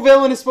 Every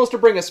villain is supposed to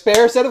bring a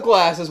spare set of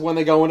glasses when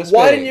they go into space.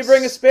 Why didn't you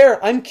bring a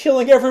spare? I'm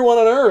killing everyone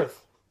on Earth.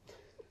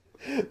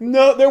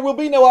 No, there will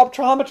be no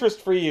optometrist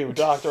for you,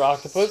 Dr.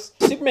 Octopus.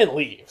 Superman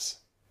leaves.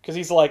 Because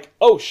he's like,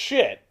 oh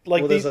shit.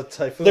 Like Well, there's a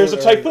typhoon. There's a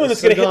or typhoon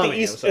that's going to hit tsunami, the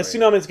east. I'm A sorry.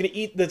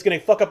 tsunami that's going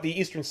to fuck up the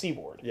eastern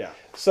seaboard. Yeah.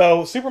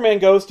 So Superman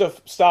goes to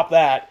stop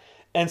that,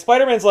 and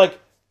Spider-Man's like,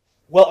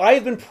 well, I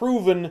have been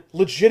proven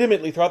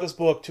legitimately throughout this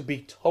book to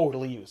be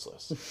totally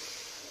useless.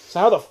 So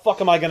how the fuck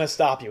am I going to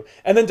stop you?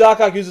 And then Doc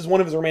Ock uses one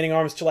of his remaining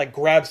arms to like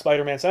grab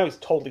Spider-Man, so now he's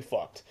totally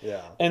fucked.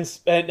 Yeah. And Lex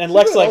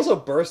Superman like also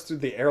burst through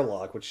the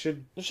airlock, which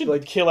should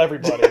like kill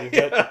everybody.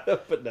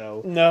 But but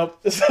no. no.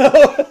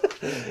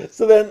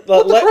 So then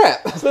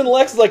crap? So then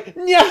Lex is like,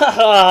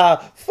 yeah,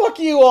 fuck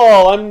you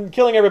all. I'm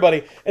killing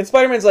everybody. And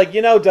Spider-Man's like,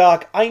 you know,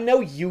 Doc, I know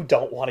you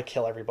don't want to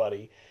kill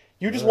everybody.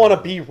 You just want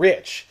to be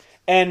rich.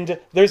 And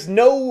there's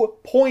no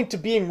point to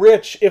being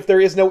rich if there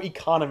is no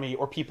economy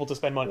or people to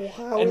spend money.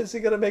 How is he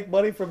going to make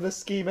money from this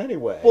scheme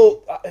anyway?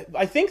 Well,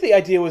 I think the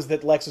idea was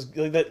that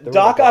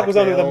Doc Ock was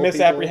under the blackmail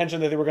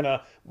misapprehension that they were going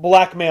to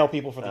blackmail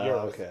people for the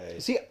Earth. okay.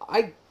 See,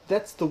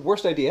 that's the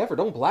worst idea ever.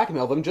 Don't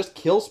blackmail them. Just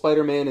kill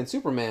Spider-Man and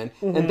Superman,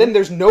 and then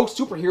there's no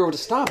superhero to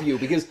stop you,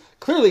 because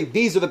clearly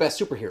these are the best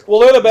superheroes. Well,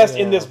 they're the best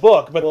in this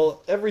book, but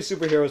Well, every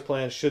superhero's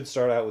plan should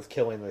start out with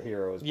killing the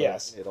heroes. But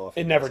yes, it often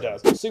it never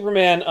doesn't. does.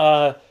 Superman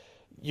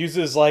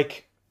uses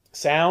like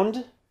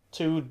sound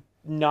to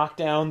knock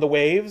down the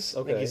waves.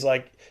 Okay. Like he's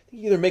like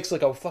he either makes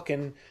like a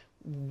fucking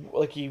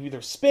like he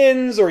either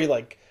spins or he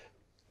like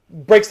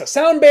breaks the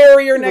sound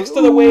barrier next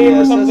to the wave Yeah,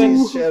 or it says something.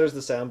 he shatters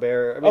the sound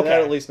barrier. I mean, that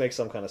Okay. at least makes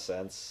some kind of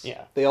sense.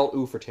 Yeah, They all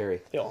ooh for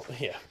Terry.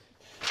 yeah.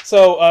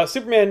 So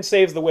Superman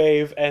saves the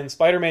wave, and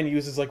Spider-Man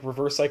uses like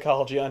reverse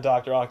psychology on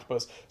Dr.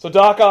 Octopus. So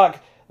Doc Ock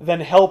then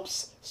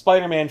helps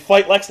Spider-Man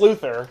fight Lex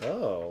Luthor.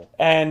 Oh.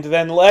 And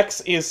then Lex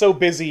is so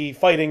busy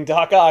fighting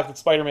Doc Ock that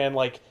Spider-Man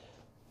like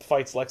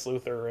fights Lex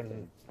Luthor,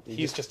 and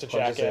he's just a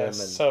punches him jackass.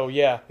 and- So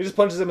yeah, He just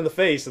punches him in the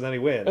face and then he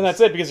wins. and that's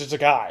it because it's a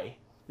guy.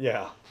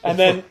 Yeah. And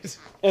then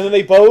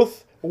they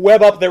both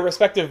web up their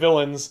respective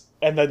villains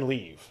and then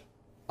leave.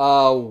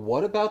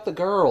 What about the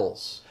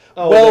girls?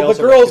 Oh, they Well, the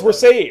also girls were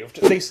rescue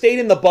saved. They stayed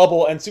in the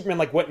bubble, and Superman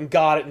like went and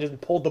got it and just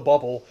pulled the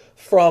bubble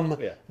from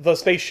Yeah. the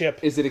spaceship.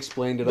 Is it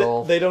explained at them.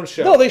 all? They don't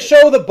show. No, they it.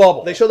 show the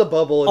bubble. They show the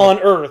bubble on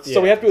Earth, so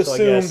we Yeah, have to so I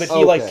assume guess that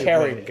he like Okay.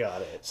 carried Superman it.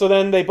 got it. So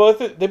then they both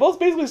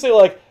basically say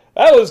like,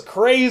 "That was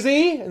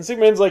crazy," and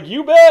Superman's like,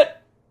 "You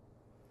bet."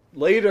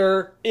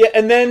 Later. Yeah,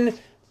 and then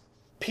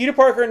Peter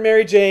Parker and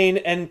Mary Jane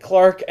and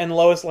Clark and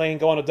Lois Lane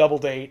go on a double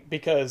date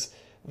because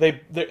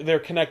they're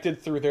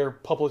connected through their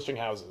publishing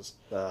houses.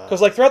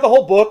 Because like throughout the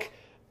whole book,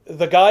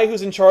 the guy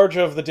who's in charge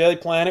of the Daily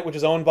Planet, which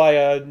is owned by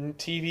a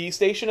TV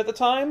station at the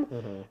time,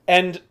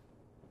 and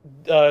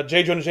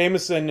J. Jonah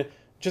Jameson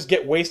just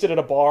get wasted at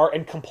a bar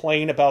and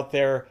complain about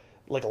their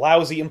like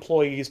lousy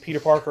employees, Peter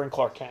Parker and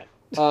Clark Kent.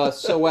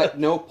 So at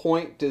no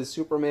point does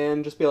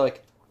Superman just be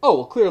like, oh,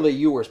 well, clearly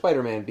you were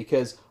Spider-Man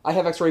because I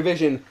have X-ray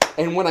vision,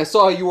 and when I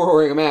saw you were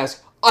wearing a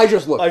mask, I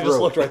just looked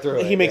through it. right through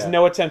it. He makes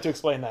no attempt to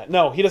explain that.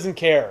 No, he doesn't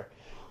care.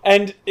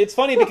 And it's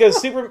funny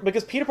because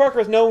because Peter Parker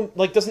is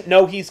doesn't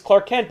know he's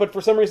Clark Kent, but for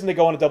some reason they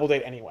go on a double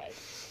date anyway.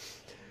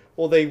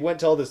 Well, they went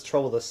to all this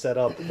trouble to set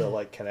up the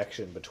like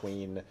connection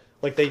between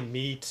like they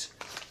meet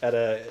at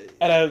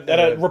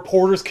a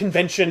reporters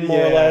convention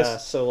more or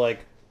less. So like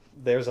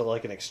there's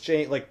like an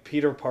exchange. Like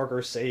Peter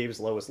Parker saves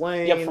Lois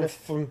Lane. Yeah,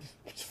 from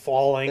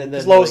falling. And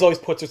Because then, Lois like- always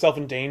puts herself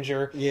in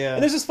danger. Yeah.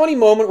 And there's this funny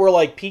moment where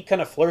like Pete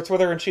kind of flirts with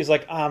her, and she's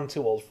like, "I'm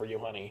too old for you,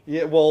 honey."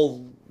 Yeah,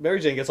 well, Mary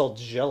Jane gets all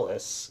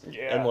jealous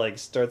Yeah. and like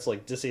starts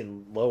like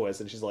dissing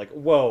Lois, and she's like,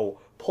 "Whoa,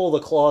 pull the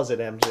closet,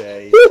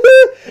 MJ."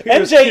 He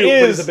was MJ cute,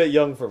 but he's is a bit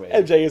young for me.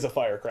 MJ is a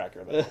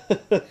firecracker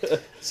though.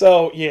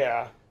 So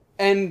yeah.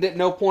 And at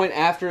no point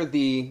after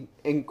the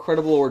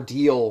incredible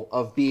ordeal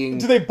of being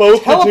Do they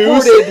both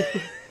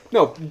teleported,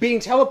 no, being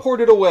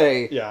teleported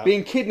away, Yeah.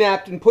 being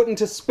kidnapped and put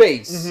into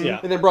space, Yeah.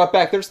 and then brought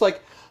back, they're just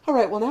like, all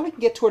right, well, now we can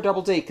get to our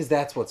double date because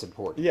that's what's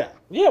important. Yeah.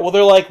 Yeah, well,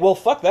 they're like, well,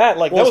 fuck that.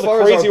 Like, Well, that as was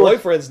far a crazy as our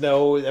boyfriends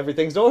know,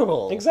 everything's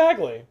normal.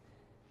 Exactly.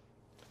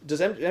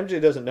 Does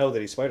MJ doesn't know that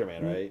he's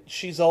Spider-Man, right?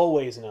 She's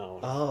always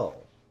known. Oh.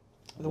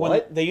 When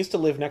What? they used to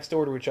live next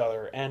door to each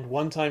other, and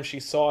one time she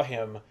saw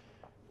him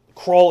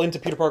crawl into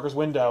Peter Parker's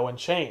window and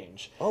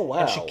change. Oh, wow.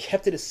 And she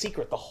kept it a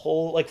secret the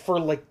whole, like, for,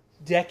 like,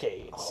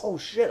 decades. Oh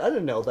shit! I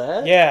didn't know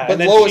that. Yeah. But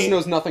and then Lois she-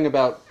 knows nothing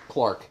about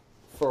Clark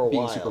For a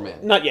being while. Superman.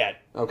 Not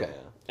yet. Okay.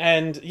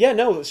 And, yeah,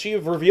 no, she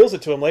reveals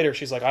it to him later.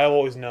 She's like, I've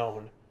always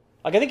known.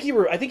 Like, I think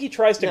he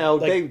tries to, Now,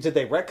 like, did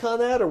they retcon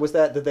that, or was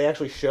that did they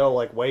actually show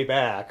like way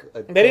back?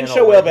 they didn't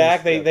show well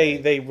back.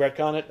 They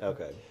retcon it.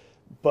 Okay.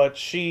 But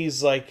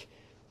she's like,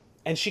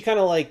 and she kind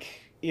of like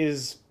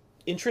is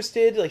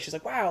interested. Like she's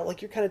like, wow,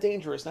 like you're kind of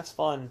dangerous. And that's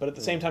fun. But at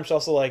the same time, she's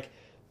also like,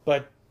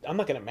 but I'm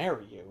not gonna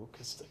marry you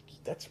because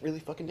that's really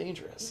fucking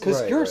dangerous.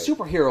 Because Right, you're right. a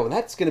superhero, and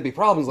that's going to be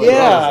problems later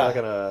Yeah. on. It's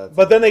not gonna.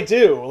 But then they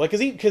do, like,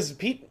 because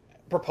Pete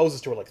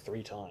proposes to her like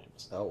 3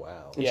 times. Oh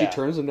wow. And Yeah. she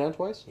turns him down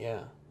twice? Yeah,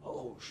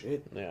 Oh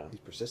shit. yeah. He's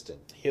persistent.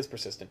 He is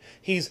persistent.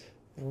 He's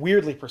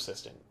weirdly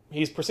persistent.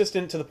 He's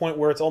persistent to the point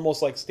where it's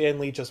almost like Stan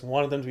Lee just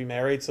wanted them to be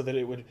married so that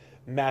it would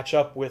match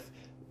up with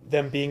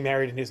them being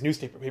married in his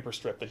newspaper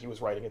strip that he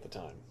was writing at the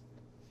time.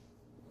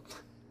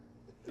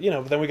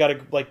 But then we got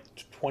like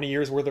 20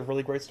 years worth of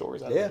really great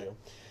stories out Yeah. of you.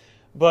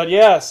 But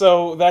yeah,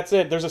 so that's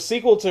it. There's a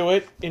sequel to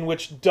it in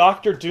which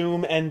Doctor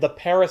Doom and the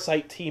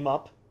Parasite team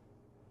up.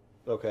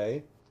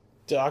 Okay.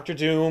 Doctor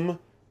Doom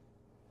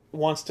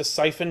wants to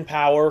siphon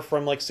power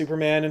from like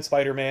Superman and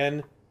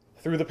Spider-Man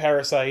through the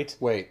Parasite.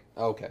 Wait,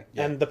 okay.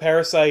 And the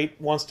Parasite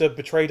wants to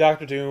betray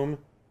Doctor Doom,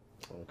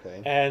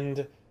 Okay.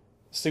 and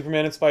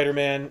Superman and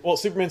Spider-Man... Well,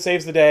 Superman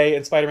saves the day,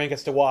 and Spider-Man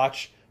gets to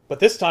watch. But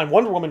this time,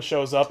 Wonder Woman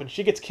shows up, and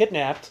she gets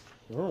kidnapped,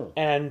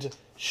 and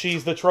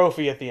she's the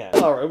trophy at the end.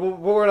 All right. Well,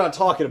 we're not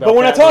talking about. But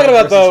we're not Batman talking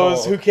about versus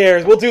those. Hulk. Who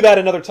cares? We'll do that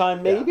another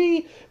time,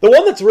 maybe. The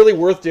one that's really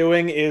worth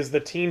doing is the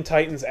Teen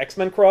Titans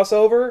X-Men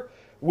crossover,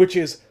 which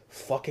is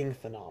fucking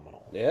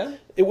phenomenal. Yeah.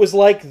 It was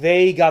like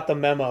they got the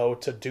memo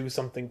to do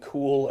something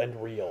cool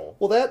and real.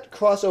 Well, that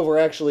crossover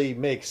actually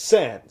makes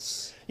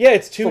sense. Yeah,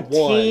 it's two For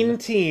one. teen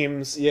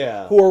teams.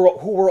 Yeah. Who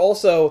were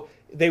also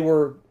they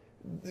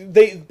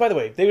by the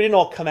way, they didn't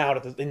all come out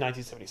in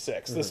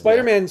 1976. The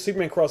Spider-Man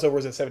Superman crossover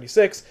was in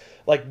 76.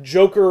 Like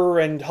Joker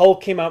and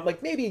Hulk came out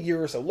like maybe a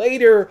year or so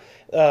later.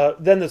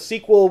 Then the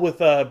sequel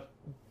with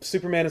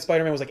Superman and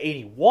Spider-Man was like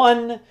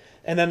 81.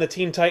 And then the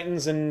Teen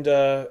Titans and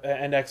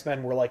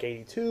X-Men were like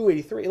 82,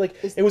 83. Like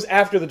it was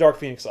after the Dark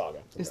Phoenix saga.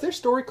 Is their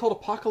story called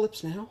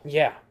Apocalypse Now?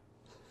 Yeah.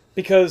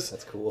 Because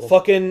That's cool.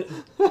 fucking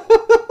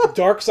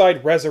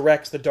Darkseid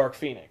resurrects the Dark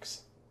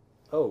Phoenix.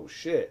 Oh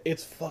shit.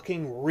 It's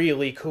fucking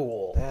really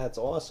cool. That's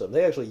awesome.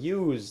 They actually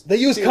use. They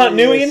use serious-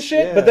 continuity and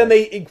shit, yeah. but then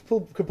they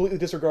completely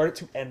disregard it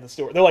to end the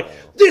story. They're like,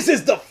 "This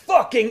is the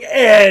fucking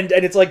end,"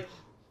 and it's like,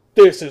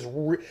 "This is,"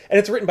 and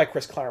it's written by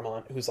Chris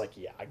Claremont, who's like,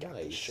 "Yeah, I got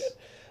this Nice. shit."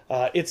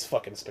 It's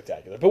fucking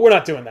spectacular. But we're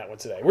not doing that one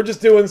today. We're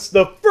just doing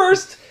the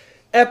first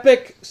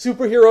epic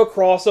superhero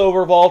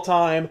crossover of all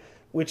time,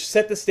 which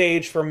set the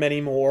stage for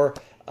many more.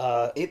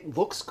 It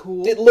looks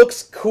cool. It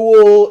looks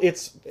cool.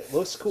 It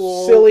looks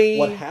cool. Silly.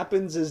 What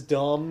happens is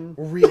dumb.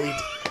 Really,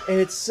 and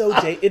it's so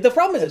dated. The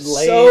problem is it's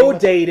Lame. so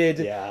dated.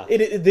 Yeah.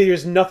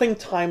 There's nothing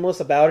timeless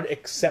about it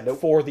except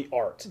for the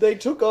art. They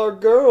took our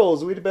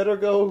girls. We'd better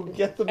go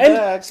get them And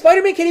back.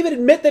 Spider-Man can't even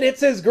admit that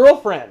it's his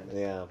girlfriend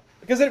Yeah.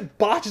 because it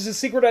botches his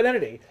secret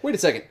identity. Wait a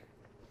second.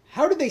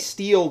 How did they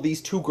steal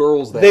these two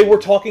girls then? They were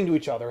talking to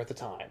each other at the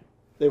time.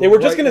 They were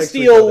just right going to next to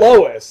each steal other.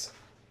 Lois.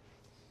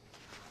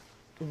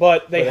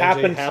 but they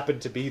But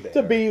happened to be there.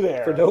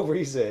 For there. no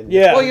reason.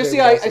 Yeah. Well, you see,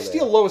 I Also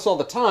steal there. Lois all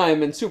the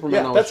time, and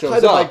Superman always That's shows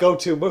kind of up. my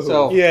go-to move.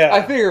 So Yeah.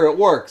 I figure it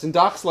works. And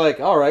Doc's like,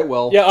 all right,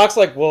 well. Yeah, Ock's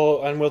like,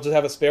 well, and we'll just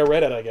have a spare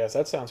Reddit, I guess.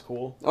 That sounds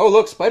cool. Oh,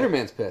 look,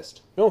 Spider-Man's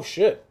pissed. Oh,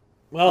 shit.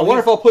 Well, I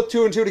wonder if I'll put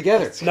 2 and 2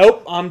 together.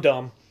 Nope, I'm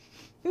dumb.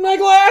 My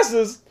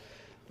glasses!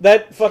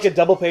 That fucking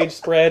double-page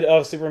spread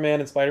of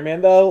Superman and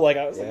Spider-Man, though, like,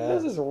 I was like,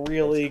 this is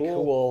really It's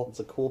cool. It's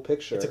a cool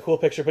picture. It's a cool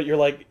picture, but you're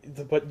like,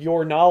 but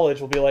your knowledge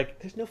will be like,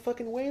 there's no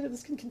fucking way that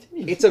this can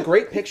continue. It's a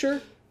great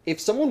picture. If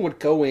someone would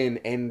go in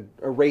and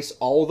erase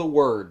all the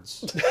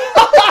words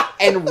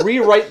and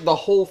rewrite the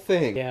whole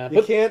thing. Yeah, You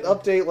but can't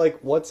update like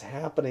what's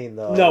happening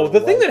though. no,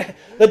 the thing that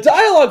the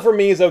dialogue for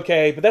me is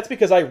okay, but that's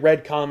because I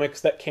read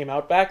comics that came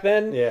out back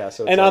then. Yeah,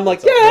 so it's and I'm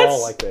like, it's yeah, all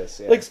it's like this.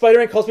 Yeah. like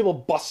Spider-Man calls people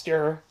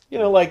Buster. You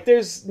know, like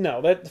there's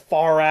no that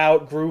far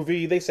out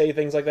groovy. They say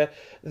things like that.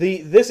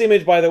 This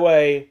image, by the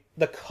way,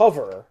 the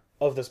cover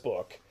of this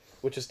book,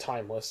 which is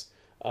timeless,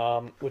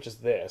 which is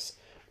this,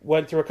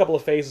 went through a couple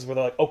of phases where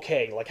they're like,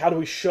 okay, like how do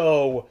we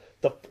show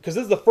because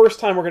this is the first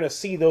time we're going to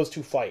see those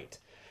two fight,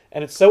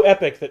 and it's so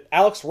epic that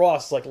Alex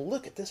Ross is like,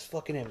 look at this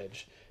fucking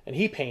image, and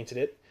he painted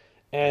it,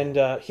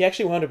 and he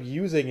actually wound up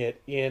using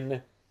it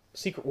in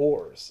Secret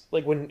Wars,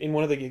 like when in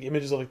one of the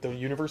images of like the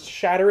universe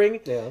shattering,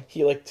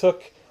 he like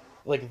took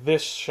like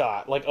this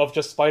shot like of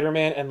just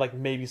Spider-Man and like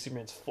maybe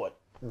Superman's foot,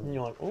 and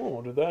you're like,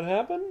 oh, did that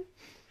happen?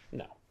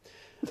 No.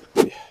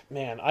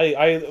 Man,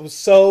 I was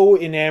so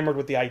enamored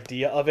with the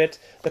idea of it.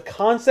 The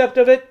concept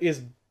of it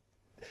is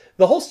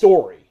the whole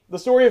story. The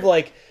story of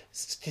like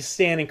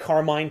Stan and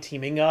Carmine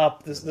teaming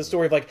up. The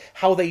story of like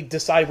how they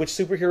decide which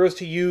superheroes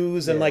to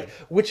use and like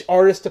which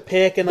artists to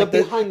pick and like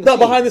the behind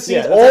the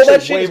scenes. Yeah, all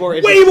that shit is way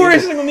way more more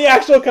interesting than the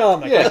actual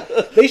comic. Yeah.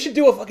 Like, they should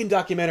do a fucking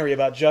documentary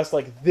about just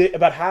like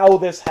about how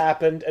this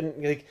happened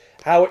and like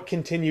how it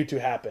continued to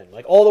happen.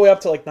 Like all the way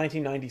up to like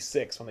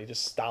 1996 when they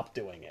just stopped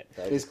doing it.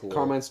 Is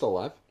Carmine still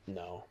alive?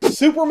 No.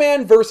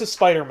 Superman versus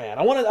Spider-Man.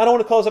 I don't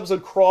want to call this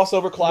episode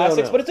crossover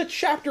classics, No. but it's a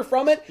chapter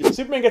from it.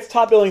 Superman gets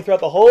top billing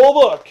throughout the whole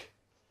book.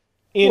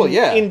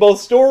 In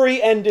both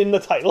story and in the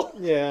title.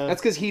 Yeah.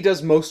 That's because he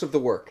does most of the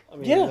work. I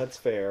mean, Yeah. that's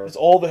fair. It's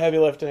all the heavy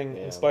lifting,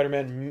 and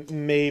Spider-Man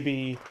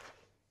maybe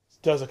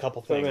does a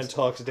couple things. Spider-Man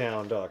talks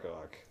down Doc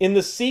Ock. In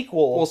the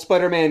sequel, Well,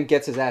 Spider-Man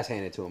gets his ass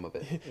handed to him a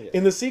bit.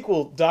 in the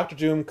sequel, Doctor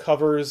Doom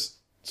covers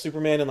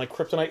Superman in like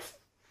kryptonite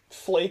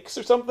flakes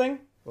or something,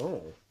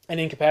 and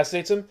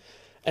incapacitates him.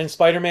 And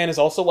Spider-Man is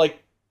also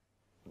like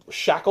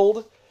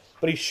shackled,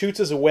 but he shoots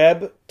his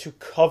web to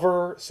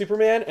cover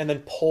Superman and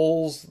then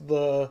pulls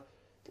the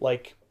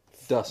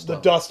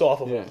dust off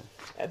of him,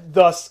 and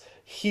thus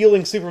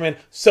healing Superman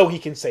so he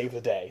can save the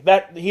day.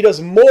 That he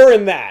does more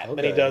in that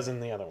than he does in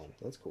the other one.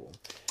 That's cool.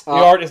 The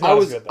art is not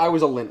as good, though. I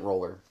was a lint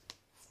roller.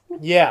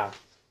 Yeah.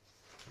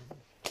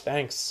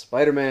 Thanks.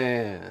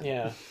 Spider-Man.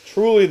 Yeah.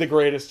 Truly the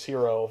greatest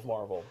hero of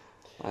Marvel.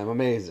 I'm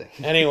amazing.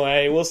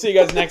 Anyway, we'll see you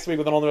guys next week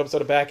with an all-new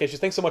episode of Back Issues.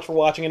 Thanks so much for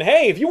watching. And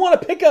hey, if you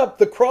want to pick up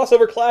the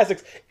crossover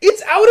classics,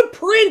 it's out of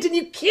print and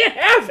you can't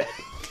have it.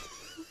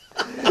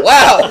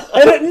 Wow!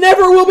 And it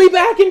never will be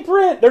back in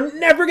print. They're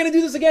never going to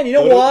do this again. You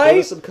know why? Go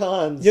to some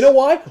cons. You know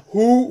why?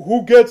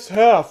 Who gets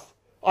half?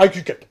 I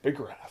could get the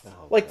bigger half.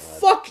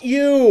 Fuck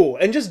you!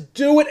 And just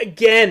do it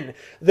again.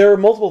 There are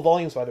multiple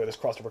volumes, by the way, this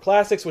Crossover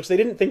Classics, which they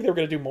didn't think they were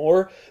going to do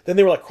more. Then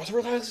they were like,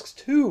 Crossover Classics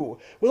 2,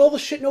 with all the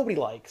shit nobody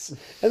likes.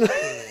 And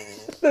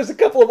there's a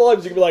couple of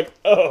volumes you can be like,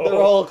 oh.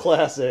 They're all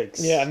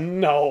classics. Yeah,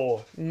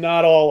 no,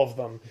 not all of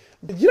them.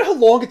 You know how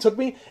long it took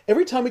me?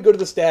 Every time we go to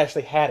the stash,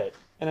 they had it.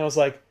 And I was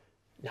like,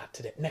 not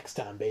today, next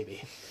time,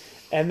 baby.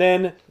 And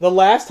then the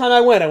last time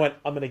I went,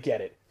 I'm going to get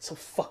it. So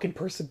fucking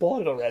person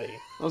bought it already.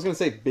 I was going to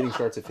say bidding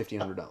starts at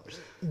 $1,500.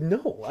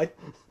 No,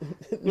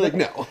 Like,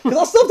 no. Because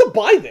I'll still have to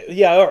buy this.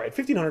 Yeah, all right,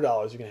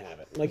 $1,500, you can have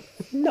it. Like,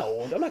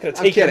 no, I'm not going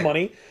to take your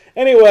money.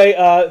 Anyway,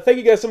 thank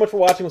you guys so much for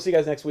watching. We'll see you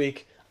guys next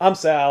week. I'm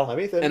Sal. I'm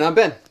Ethan. And I'm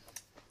Ben.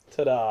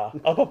 Ta-da.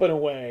 Up and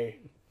away.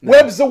 No.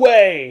 Webs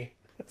away.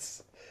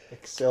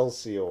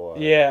 Excelsior.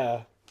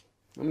 Yeah.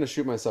 I'm going to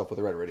shoot myself with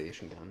a red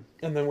radiation gun.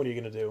 And then what are you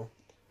going to do?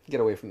 Get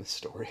away from this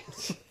story.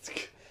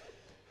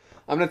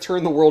 I'm going to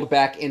turn the world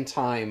back in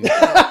time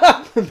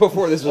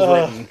before this was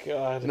written.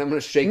 God. And I'm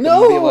going to shake them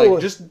and be like,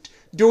 just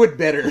do it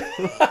better.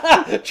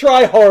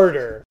 Try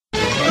harder.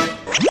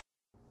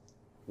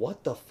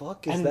 What the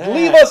fuck is and that?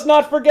 Leave us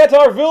not forget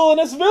our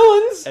villainous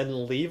villains.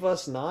 And leave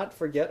us not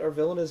forget our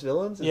villainous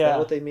villains? Is that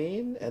what they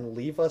mean? And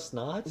leave us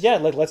not? Yeah,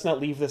 like, let's not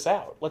leave this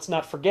out. Let's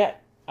not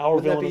forget our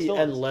villainous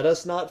villains. And let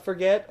us not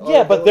forget?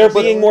 Yeah, but they're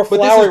being more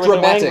flowery with their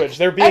language.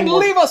 They're being and more,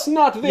 leave us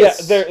not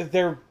this.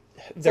 Yeah,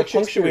 they're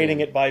punctuating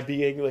it by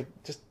being like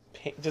just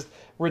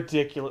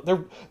ridiculous.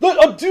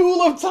 A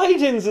Duel of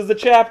Titans is the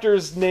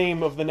chapter's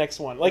name of the next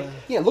one. Like,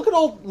 yeah, look at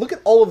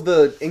all of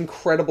the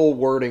incredible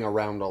wording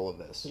around all of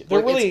this.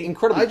 They're really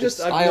incredible.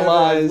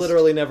 I've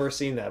literally never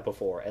seen that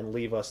before. And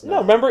leave us not.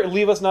 No, remember,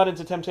 leave us not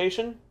into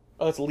temptation.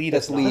 Oh, that's lead.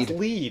 That's lead. That's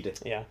lead.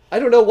 Yeah. I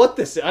don't know what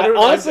this is.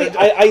 Honestly,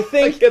 I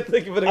think I can't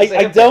think of an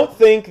example. I don't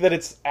think that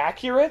it's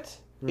accurate.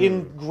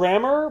 in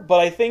grammar, but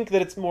I think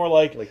that it's more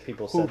like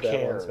People who said that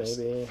cares? once,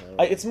 maybe. I don't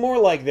know. It's more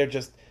like they're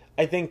just.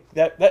 I think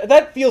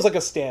that feels like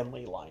a Stan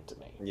Lee line to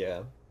me.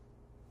 Yeah.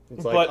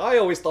 It's But- like, I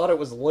always thought it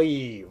was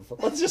leave.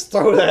 Let's just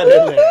throw that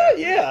in there.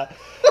 Yeah.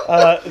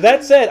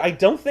 That said, I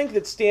don't think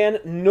that Stan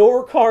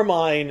nor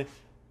Carmine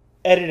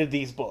edited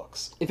these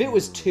books. If it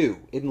was 2,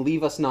 and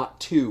Leave Us Not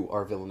 2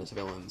 are villainous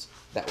villains,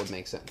 that would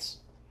make sense.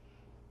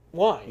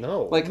 Why?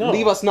 No. Like, No.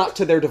 leave us not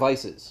to their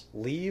devices.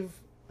 Leave?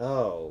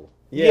 Oh.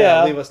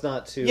 Yeah. Leave us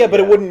not to... Yeah, but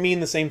it wouldn't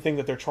mean the same thing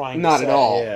that they're trying to Not say. at all. Yeah.